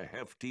came at a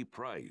hefty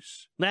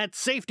price. That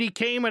safety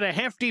came at a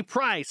hefty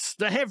price.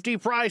 The hefty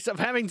price of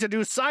having to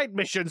do side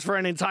missions for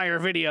an entire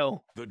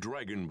video. The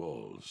Dragon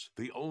Balls,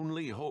 the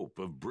only hope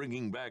of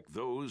bringing back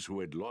those who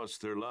had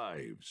lost their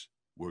lives,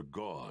 were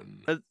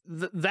gone.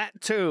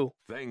 That too.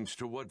 Thanks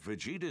to what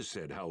Vegeta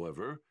said,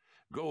 however,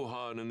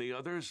 Gohan and the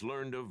others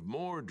learned of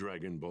more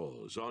Dragon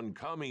Balls on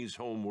Kami's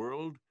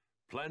homeworld,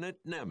 planet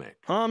Namek.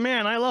 Oh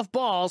man, I love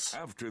balls.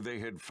 After they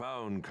had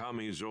found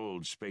Kami's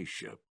old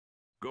spaceship,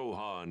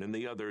 Gohan and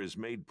the others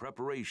made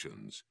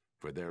preparations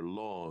for their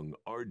long,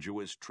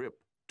 arduous trip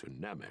to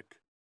Namek.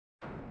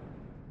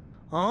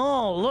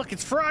 Oh, look,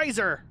 it's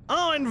Freezer.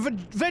 Oh, and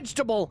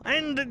Vegetable,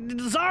 and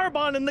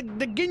Zarbon, and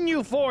the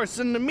Ginyu Force,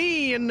 and the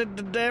me, and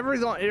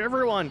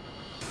everyone.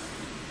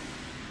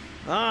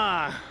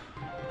 Ah,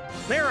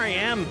 there I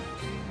am.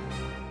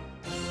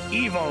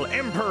 Evil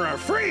Emperor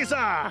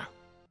Frieza!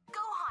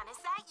 Gohan, is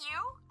that you?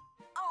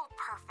 Oh,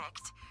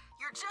 perfect.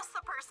 You're just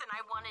the person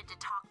I wanted to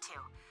talk to.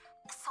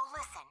 So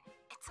listen,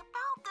 it's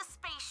about the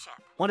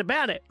spaceship. What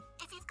about it?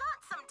 If you've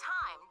got some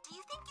time, do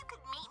you think you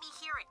could meet me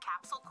here at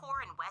Capsule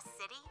Corps in West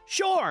City?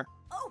 Sure.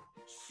 Oh,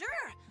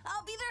 sure.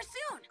 I'll be there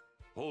soon.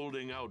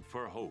 Holding out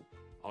for hope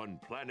on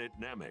planet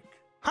Namek.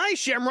 Hi,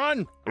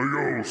 Shenron. Hey,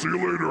 yo, see you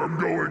later, I'm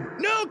going.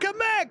 No, come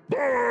back!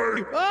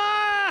 Bye!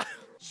 Ah!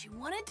 She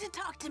wanted to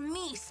talk to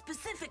me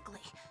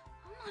specifically.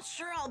 I'm not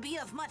sure I'll be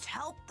of much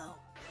help, though.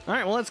 All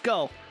right, well, let's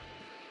go.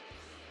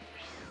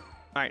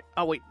 All right.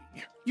 Oh, wait.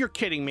 You're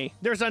kidding me.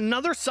 There's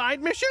another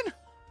side mission?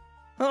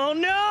 Oh,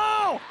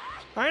 no!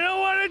 I don't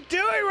want to do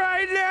it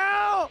right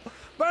now,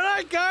 but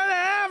I kind of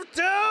have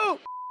to.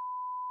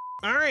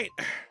 All right.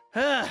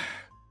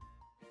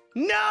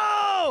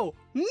 No!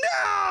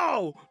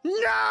 No!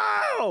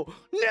 No!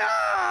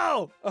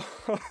 No!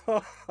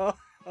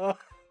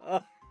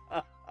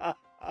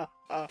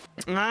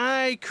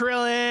 Hi,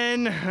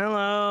 Krillin.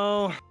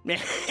 Hello.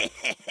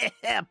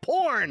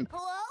 Porn.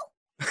 Hello?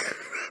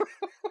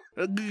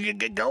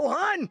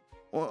 Gohan.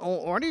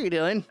 What are you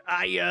doing?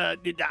 I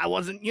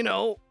wasn't,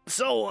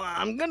 so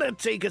I'm gonna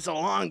take us a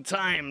long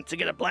time to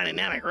get a planet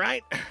Namek,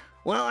 right?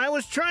 Well, I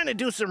was trying to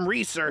do some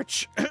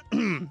research,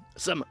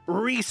 some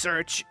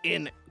research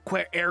in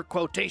air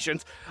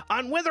quotations,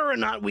 on whether or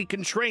not we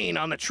can train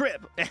on the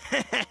trip.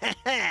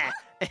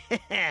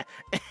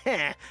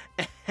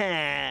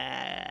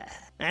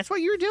 That's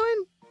what you're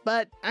doing?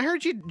 But I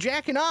heard you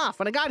jacking off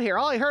when I got here.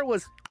 All I heard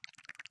was...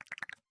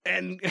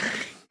 And...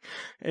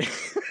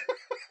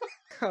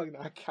 Oh, no,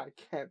 I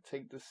can't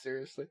take this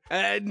seriously.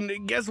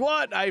 And guess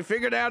what? I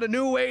figured out a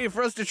new way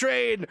for us to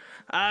train.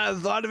 I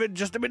thought of it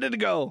just a minute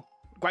ago.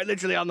 Quite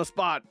literally on the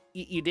spot.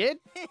 You did?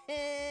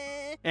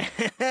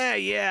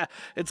 Yeah,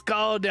 it's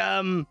called,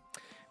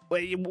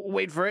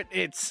 Wait for it.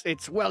 It's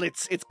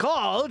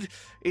called.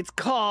 I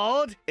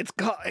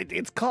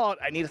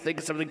need to think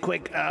of something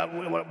quick.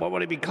 What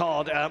would it be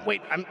called?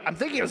 Wait, I'm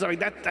thinking of something.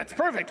 That's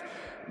perfect.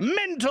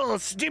 Mental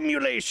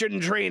stimulation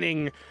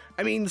training.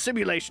 I mean,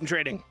 simulation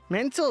training.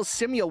 Mental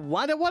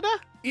wada?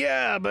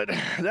 Yeah, but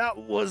that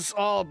was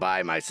all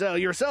by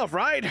yourself,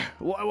 right?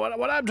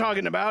 What I'm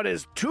talking about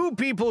is 2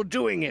 people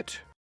doing it.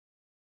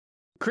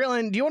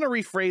 Krillin, do you want to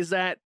rephrase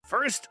that?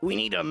 First, we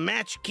need to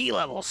match ki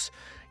levels.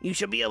 You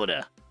should be able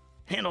to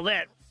handle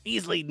that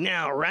easily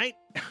now, right?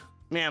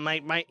 Man,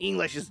 my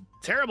English is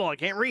terrible. I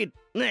can't read.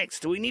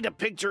 Next, we need to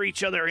picture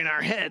each other in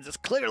our heads as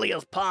clearly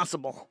as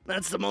possible.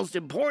 That's the most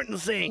important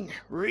thing.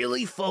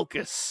 Really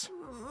focus.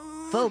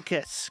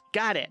 Focus.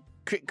 Got it.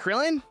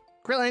 Krillin,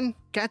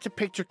 got to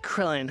picture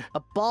Krillin.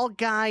 A bald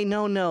guy,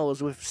 no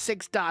nose, with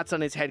 6 dots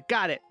on his head.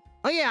 Got it.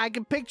 Oh yeah, I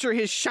can picture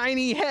his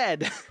shiny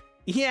head.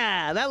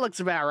 Yeah, that looks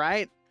about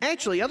right.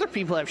 Actually, other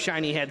people have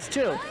shiny heads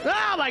too.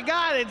 Oh my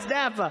god, it's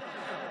Nappa.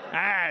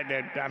 Hi,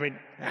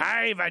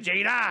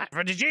 Vegeta!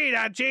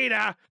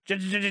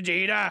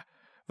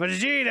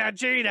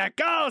 Vegeta,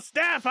 go,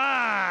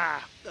 Staffa!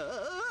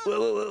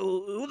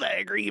 Who the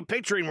heck are you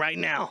picturing right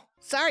now?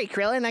 Sorry,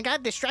 Krillin, I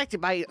got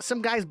distracted by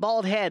some guy's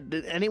bald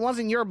head, and it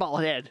wasn't your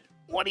bald head.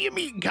 What do you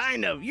mean,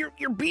 kind of? You're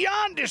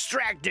beyond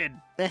distracted.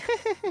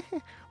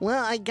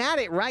 Well, I got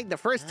it right the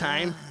first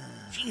time.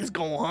 Jeez,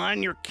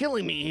 Gohan, you're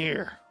killing me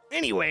here.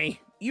 Anyway,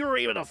 you were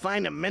able to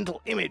find a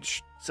mental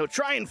image, so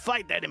try and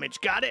fight that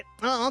image, got it?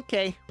 Oh,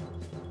 okay.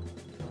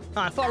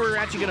 I thought we were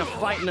actually gonna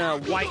fight in a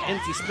white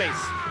empty space.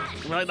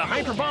 Like the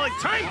hyperbolic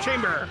time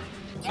chamber.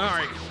 All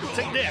right,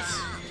 take this.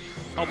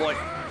 Oh boy.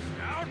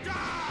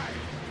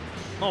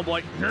 Oh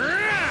boy.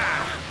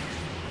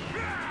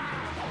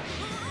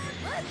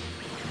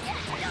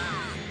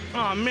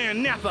 Oh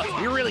man, Nappa,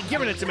 you're really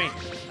giving it to me.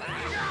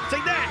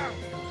 Take that.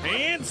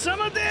 And some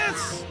of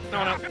this.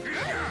 Oh no.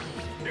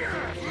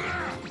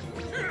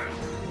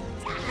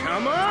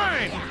 Come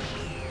on.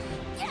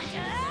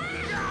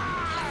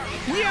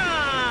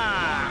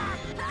 Yeah.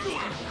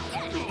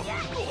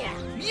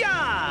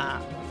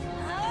 Yeah.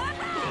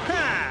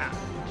 Ha.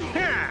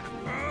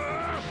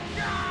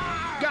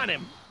 Ha. Got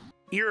him.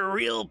 You're a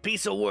real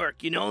piece of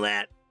work, you know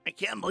that? I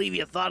can't believe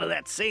you thought of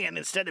that Saiyan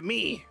instead of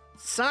me.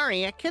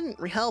 Sorry, I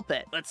couldn't help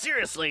it. But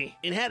seriously,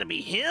 it had to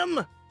be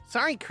him?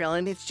 Sorry,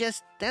 Krillin, it's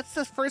just, that's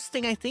the first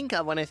thing I think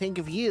of when I think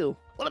of you.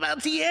 What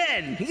about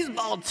Tien? He's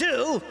bald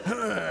too.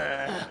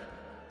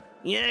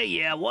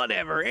 Yeah,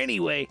 whatever.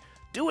 Anyway,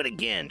 do it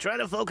again. Try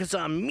to focus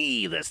on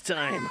me this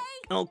time.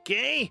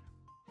 Okay?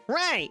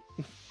 Right.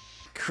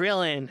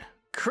 Krillin.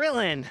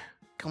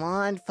 Come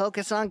on,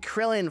 focus on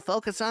Krillin.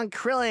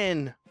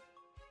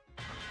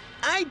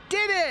 I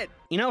did it!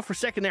 You know, for a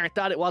second there, I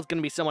thought it was going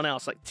to be someone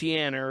else, like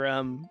Tien or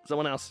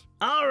someone else.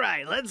 All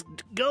right, let's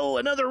go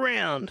another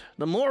round.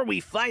 The more we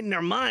fight in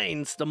our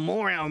minds, the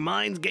more our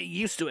minds get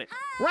used to it.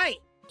 Right.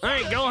 All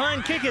right,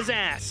 Gohan, kick his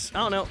ass.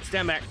 Oh, no,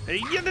 stand back.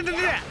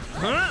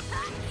 Huh?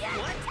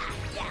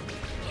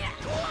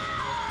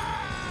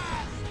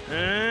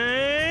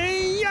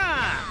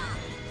 Yeah.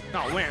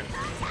 Oh, man.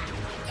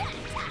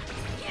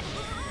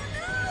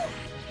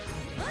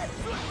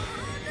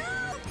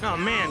 Oh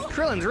man,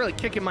 Krillin's really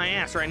kicking my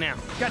ass right now.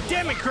 God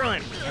damn it,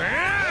 Krillin!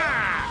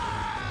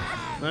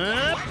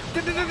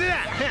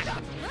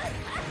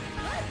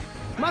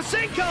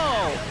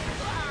 Masenko!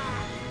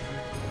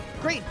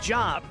 Great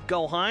job,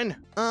 Gohan.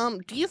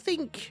 Do you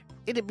think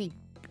it'd be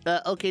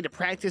okay to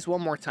practice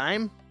one more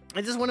time?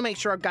 I just want to make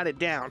sure I've got it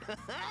down.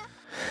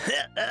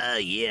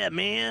 Yeah,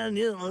 man.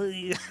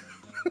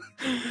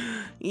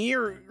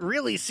 You're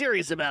really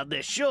serious about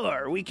this.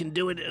 Sure, we can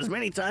do it as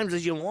many times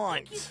as you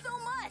want. Thank you so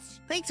much.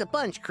 Thanks a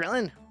bunch,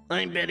 Krillin.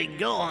 I'm betting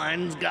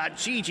Gohan's got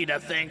Chi-Chi to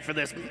thank for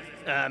this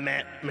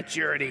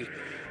maturity.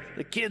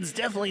 The kid's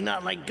definitely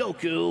not like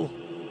Goku.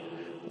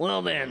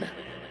 Well then,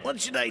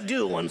 what should I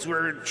do once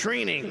we're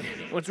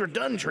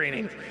done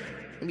training?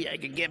 Maybe I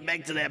could get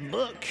back to that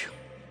book.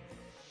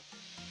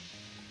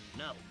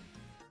 No.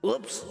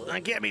 Whoops, I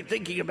can't be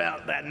thinking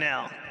about that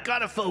now.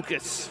 Gotta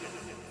focus.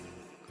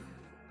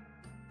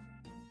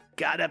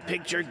 Gotta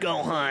picture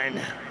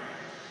Gohan.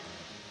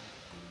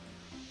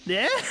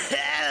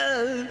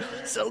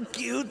 So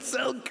cute,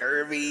 so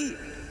curvy.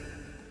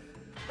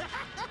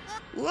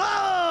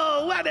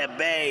 Whoa, what a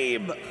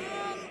babe!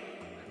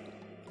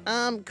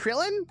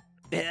 Krillin?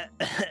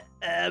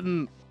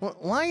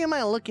 Why am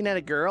I looking at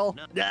a girl?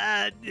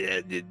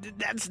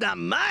 That's not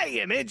my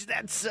image.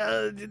 That's,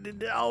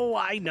 oh,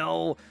 I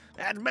know.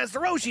 That's Master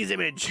Roshi's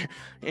image.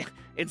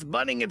 It's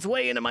butting its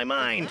way into my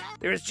mind.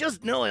 There's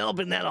just no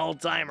helping that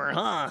old-timer,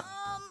 huh?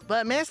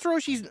 But Master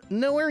Roshi's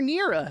nowhere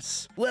near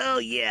us. Well,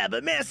 yeah,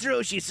 but Master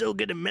Roshi's so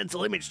good at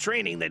mental image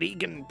training that he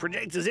can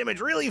project his image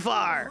really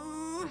far.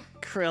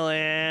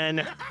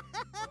 Krillin.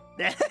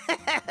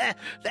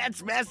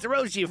 That's Master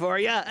Roshi for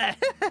ya.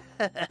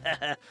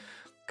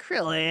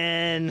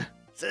 Krillin.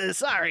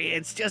 Sorry,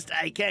 it's just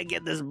I can't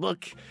get this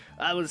book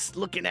I was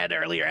looking at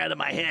earlier out of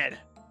my head.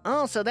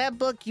 Oh, so that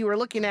book you were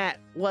looking at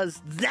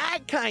was that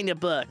kind of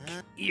book.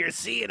 You're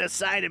seeing a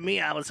side of me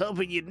I was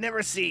hoping you'd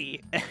never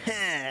see.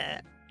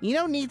 You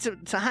don't need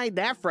to hide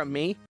that from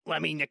me. Well, I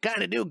mean, you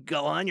kind of do,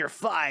 Gohan. You're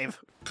 5.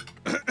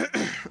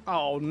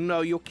 Oh,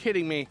 no, you're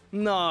kidding me.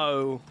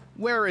 No.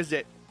 Where is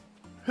it?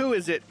 Who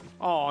is it?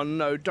 Oh,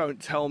 no,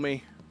 don't tell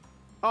me.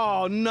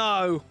 Oh,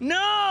 no.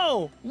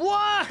 No!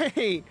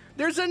 Why?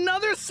 There's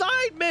another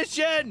side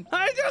mission!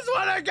 I just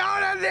want to go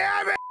to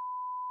the...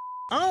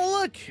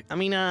 Oh, look.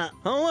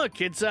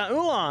 It's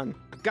Oolong.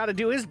 Gotta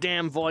do his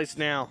damn voice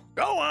now.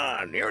 Go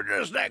on, you're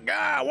just that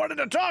guy I wanted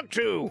to talk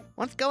to.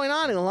 What's going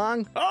on,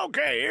 Oolong?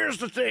 Okay, here's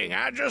the thing.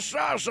 I just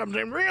saw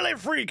something really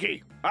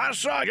freaky. I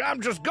saw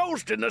Yamcha's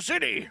ghost in the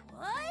city.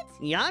 What?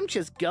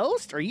 Yamcha's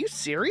ghost? Are you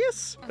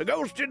serious? The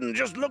ghost didn't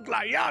just look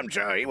like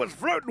Yamcha. He was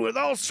flirting with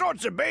all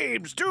sorts of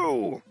babes,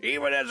 too.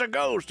 Even as a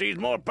ghost, he's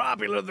more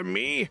popular than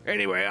me.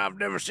 Anyway, I've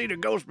never seen a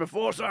ghost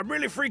before, so I'm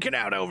really freaking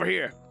out over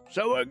here.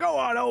 So go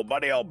on, old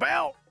buddy, old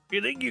pal.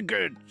 You think you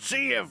could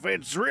see if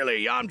it's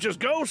really Yamcha's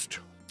ghost?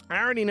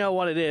 I already know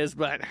what it is,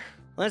 but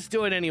let's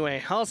do it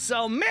anyway.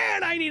 Also,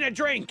 man, I need a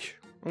drink.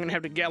 I'm gonna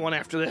have to get one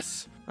after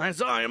this. I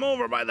saw him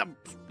over by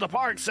the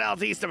park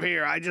southeast of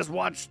here. I just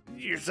watched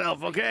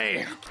yourself,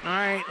 okay? All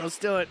right, let's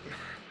do it.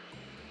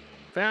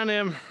 Found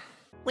him.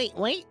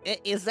 Wait,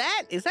 is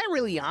that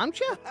really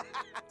Yamcha?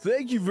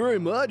 Thank you very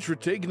much for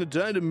taking the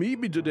time to meet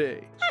me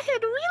today. I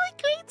had a really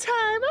great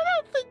time.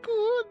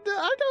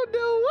 I don't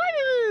know what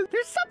it is.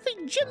 There's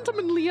something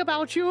gentlemanly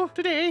about you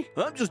today.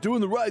 I'm just doing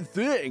the right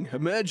thing. A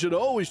man should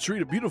always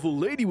treat a beautiful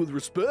lady with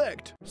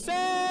respect.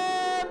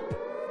 Sam!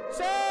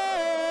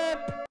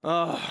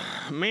 Oh,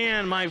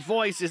 man, my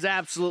voice is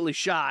absolutely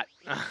shot.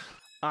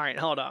 All right,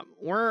 hold up.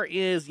 Where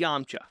is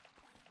Yamcha?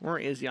 There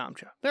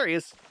he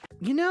is.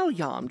 You know,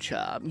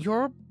 Yamcha,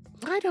 you're,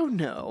 I don't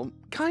know,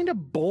 kind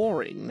of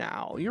boring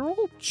now. You're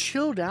all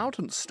chilled out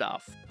and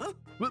stuff. Huh?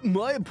 But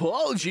my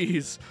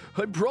apologies.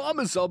 I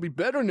promise I'll be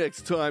better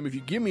next time if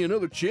you give me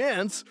another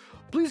chance.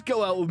 Please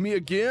go out with me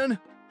again.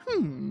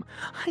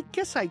 I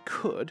guess I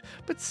could,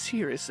 but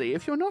seriously,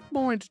 if you're not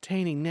more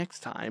entertaining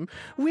next time,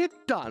 we're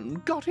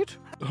done. Got it?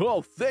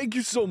 Oh, thank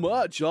you so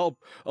much. I'll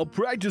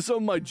practice some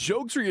of my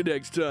jokes for you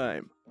next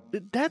time.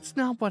 That's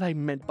not what I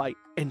meant by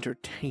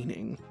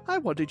entertaining. I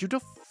wanted you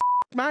to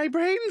my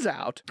brains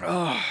out.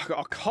 Oh, got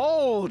a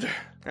cold,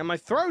 and my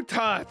throat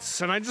hurts,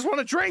 and I just want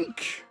to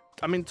drink.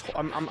 I'm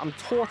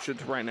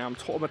tortured right now.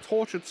 I'm a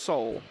tortured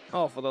soul.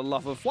 Oh, for the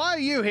love of... Why are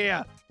you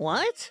here?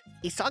 What?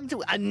 He's talking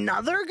to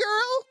another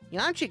girl?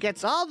 Yamcha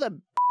gets all the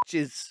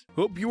bitches.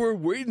 Hope you weren't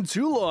waiting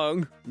too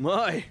long.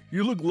 My,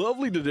 you look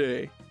lovely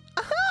today.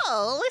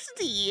 Oh, listen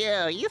to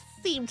you. You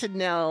seem to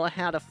know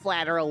how to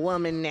flatter a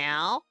woman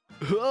now.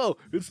 Oh,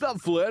 it's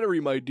not flattery,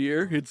 my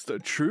dear. It's the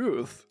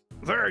truth.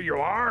 There you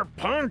are,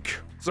 punk.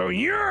 So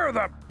you're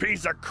the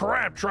piece of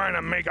crap trying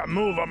to make a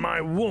move on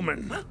my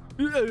woman.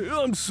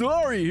 I'm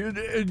sorry,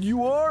 and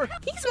you are?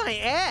 He's my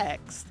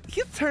ex.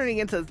 He's turning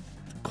into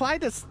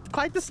quite the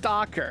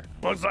stalker.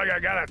 Looks like I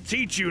gotta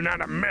teach you not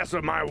to mess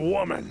with my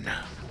woman.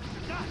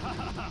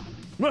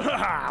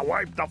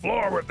 Wipe the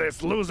floor with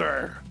this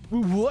loser.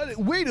 What?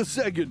 Wait a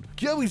second.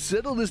 Can't we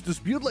settle this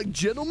dispute like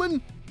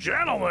gentlemen?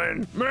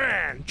 Gentlemen?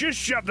 Man, just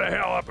shut the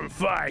hell up and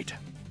fight.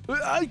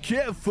 I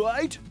can't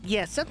fight.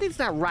 Yeah, something's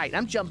not right.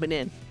 I'm jumping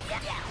in.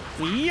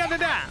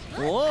 Yada-da.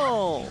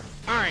 Whoa. All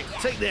right,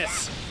 take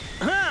this.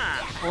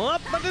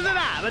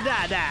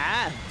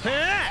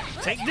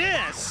 Take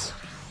this.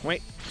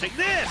 Wait, take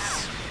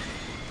this.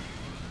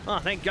 Oh,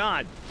 thank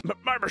God. But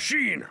my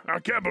machine, I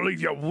can't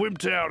believe you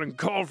wimped out and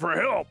called for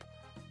help.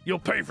 You'll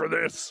pay for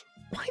this.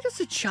 Why does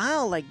a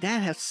child like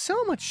that have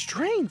so much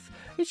strength?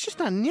 It's just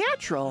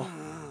unnatural.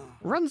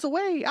 Runs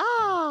away.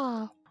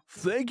 Ah.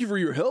 Thank you for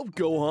your help,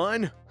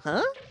 Gohan.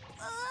 Huh?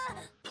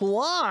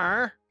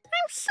 Puar?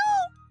 I'm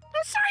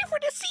sorry for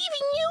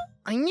deceiving you.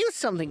 I knew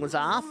something was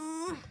off.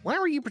 Why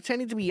were you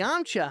pretending to be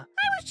Yamcha?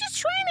 I was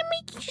just trying to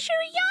make sure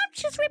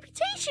Yamcha's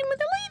reputation with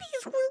the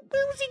ladies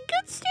was in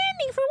good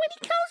standing for when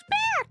he comes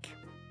back.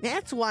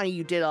 That's why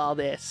you did all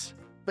this.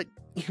 But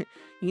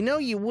you know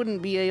you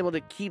wouldn't be able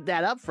to keep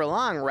that up for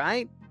long,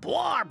 right?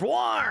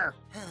 Puar!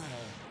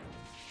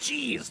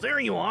 Jeez, there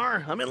you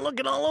are. I've been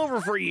looking all over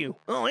for you.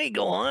 Oh, hey,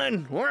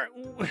 Gohan.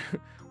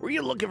 Were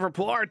you looking for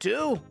Puar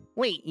too?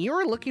 Wait, you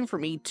were looking for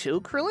me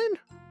too, Krillin?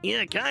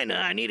 Yeah, kinda.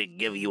 I need to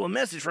give you a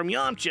message from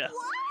Yamcha.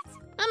 What?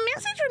 A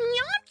message from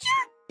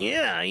Yamcha?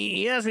 Yeah,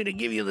 he asked me to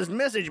give you this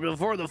message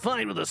before the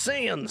fight with the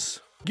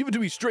Saiyans. Give it to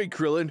me straight,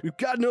 Krillin. We've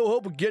got no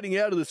hope of getting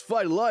out of this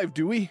fight alive,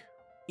 do we?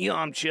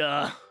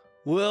 Yamcha.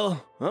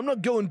 Well, I'm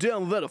not going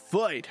down without a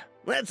fight.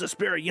 That's the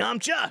spirit,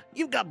 Yamcha.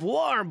 You've got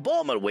Puar and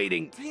Bulma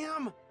waiting.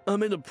 Damn.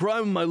 I'm in the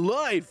prime of my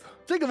life.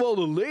 Think of all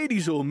the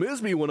ladies who'll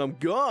miss me when I'm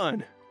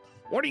gone.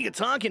 What are you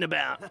talking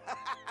about?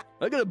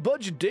 I got a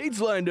bunch of dates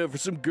lined up for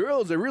some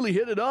girls I really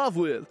hit it off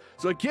with,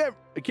 so I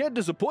can't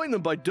disappoint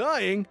them by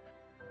dying.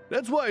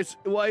 That's why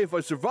if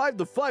I survive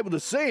the fight with the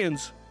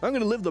Saiyans, I'm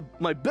gonna live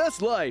my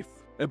best life.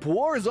 And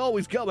Puar has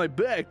always got my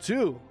back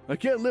too. I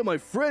can't let my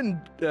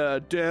friend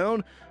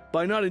down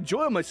by not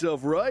enjoying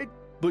myself, right?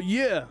 But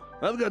yeah,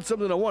 I've got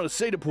something I want to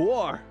say to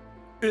Puar.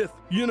 If,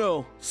 you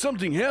know,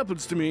 something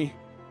happens to me.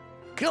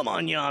 Come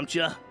on,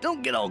 Yamcha.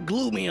 Don't get all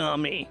gloomy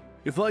on me.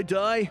 If I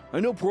die, I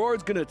know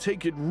Puar's gonna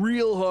take it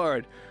real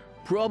hard.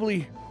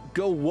 Probably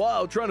go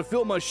wild trying to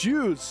fill my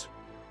shoes.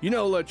 You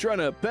know, like trying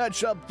to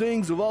patch up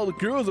things with all the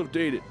girls I've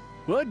dated.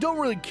 Well, I don't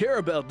really care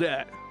about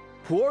that.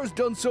 Puar's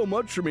done so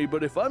much for me,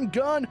 but if I'm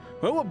gone,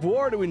 I want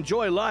Puar to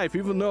enjoy life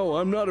even though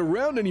I'm not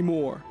around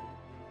anymore.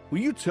 Will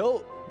you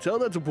tell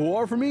that to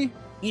Puar for me?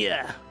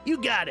 Yeah,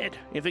 you got it.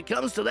 If it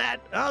comes to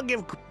that, I'll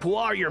give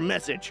Puar your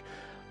message.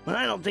 But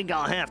I don't think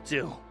I'll have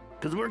to,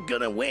 because we're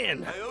gonna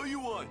win. I owe you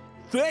one.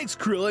 Thanks,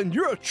 Krillin.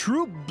 You're a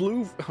true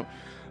blue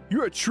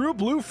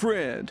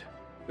friend.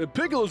 And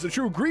Piccolo's a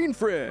true green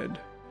friend.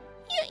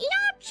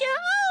 Yamcha,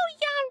 oh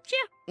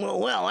Yamcha.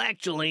 Well,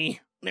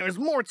 actually, there's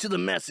more to the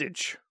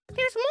message.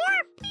 There's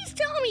more? Please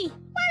tell me.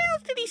 What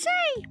else did he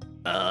say?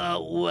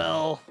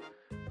 Well,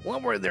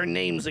 what were their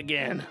names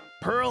again?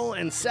 Pearl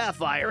and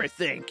Sapphire, I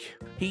think.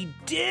 He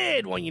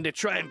did want you to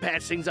try and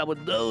patch things up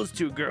with those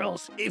two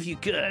girls, if you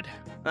could.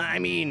 I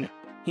mean,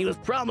 he was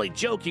probably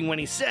joking when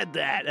he said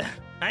that.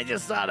 I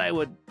just thought I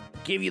would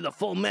give you the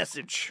full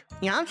message.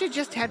 Yamcha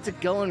just had to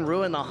go and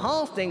ruin the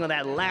whole thing with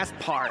that last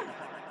part.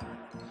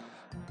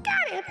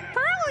 Got it,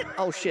 Pearl and...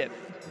 Oh, shit.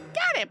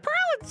 Got it, Pearl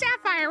and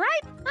Sapphire,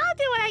 right? I'll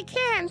do what I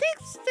can.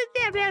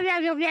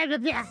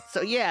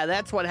 So, yeah,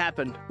 that's what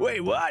happened.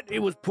 Wait, what? It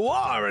was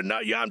Puar and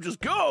not Yamcha's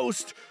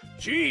ghost?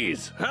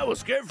 Jeez, I was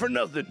scared for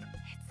nothing.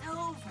 It's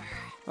over.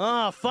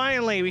 Oh,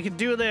 finally, we can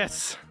do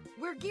this.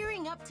 We're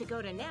gearing up to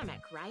go to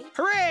Namek, right?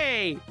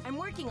 Hooray! I'm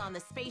working on the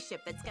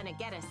spaceship that's gonna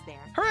get us there.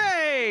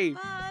 Hooray!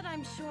 But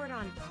I'm short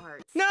on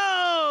parts.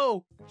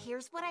 No!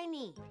 Here's what I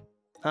need.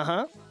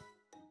 Uh-huh.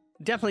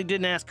 Definitely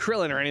didn't ask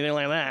Krillin or anything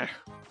like that.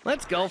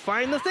 Let's go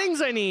find the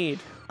things I need.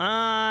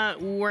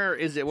 Where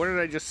is it? Where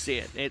did I just see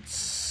it?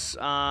 It's,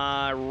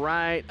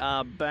 right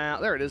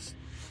about... There it is.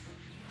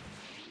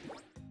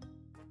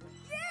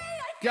 Yay,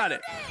 Got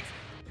it.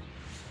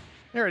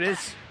 There it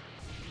is.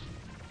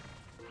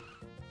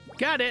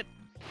 Got it.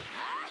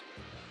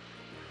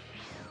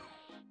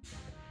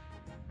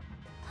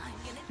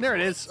 There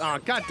it is. Oh,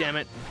 god damn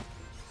it.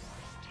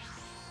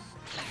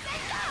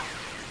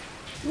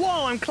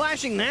 Whoa, I'm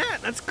clashing that?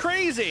 That's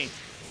crazy.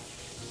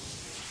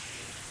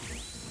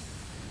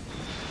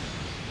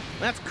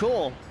 That's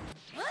cool.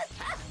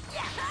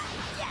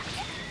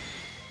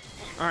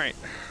 All right.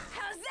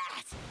 How's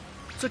that?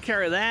 Took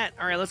care of that.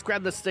 All right, let's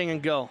grab this thing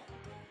and go.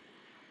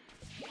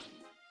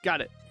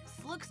 Got it.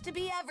 This looks to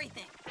be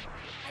everything.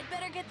 I'd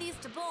better get these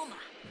to Bulma.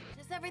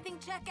 Does everything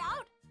check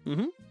out?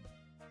 Mm-hmm.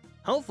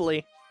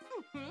 Hopefully.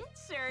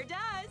 Sure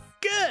does.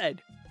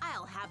 Good.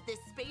 I'll have this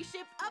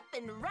spaceship up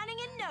and running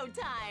in no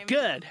time.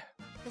 Good.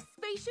 The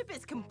spaceship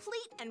is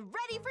complete and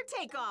ready for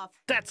takeoff.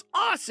 That's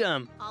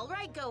awesome. All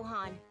right,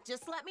 Gohan.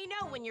 Just let me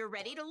know when you're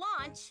ready to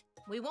launch.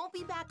 We won't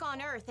be back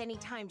on Earth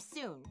anytime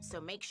soon, so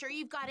make sure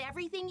you've got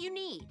everything you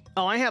need.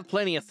 Oh, I have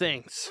plenty of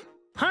things.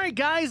 All right,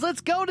 guys,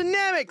 let's go to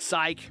Namek.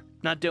 Psych.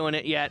 Not doing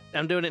it yet.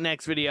 I'm doing it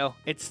next video.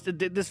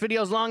 This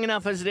video's long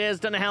enough as it is.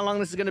 Don't know how long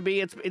this is going to be.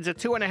 It's a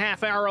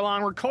 2.5 hour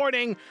long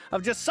recording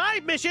of just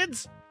side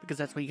missions because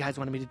that's what you guys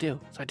wanted me to do.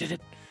 So I did it.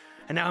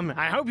 And now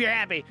I hope you're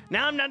happy.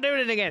 Now I'm not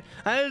doing it again.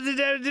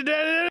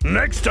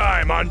 Next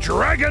time on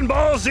Dragon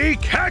Ball Z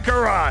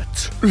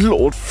Kakarot.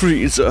 Lord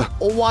Frieza.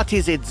 What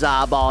is it,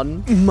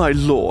 Zarbon? My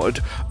lord,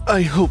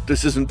 I hope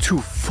this isn't too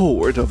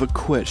forward of a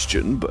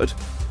question, but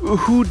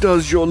who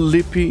does your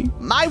lippy?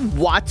 My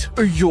what?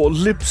 Your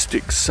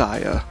lipstick,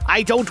 sire.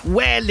 I don't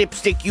wear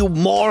lipstick, you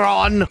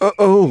moron.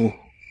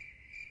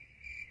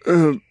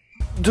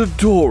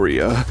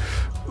 Dodoria,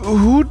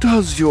 who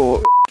does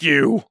your...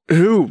 You.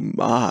 Oh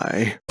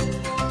my.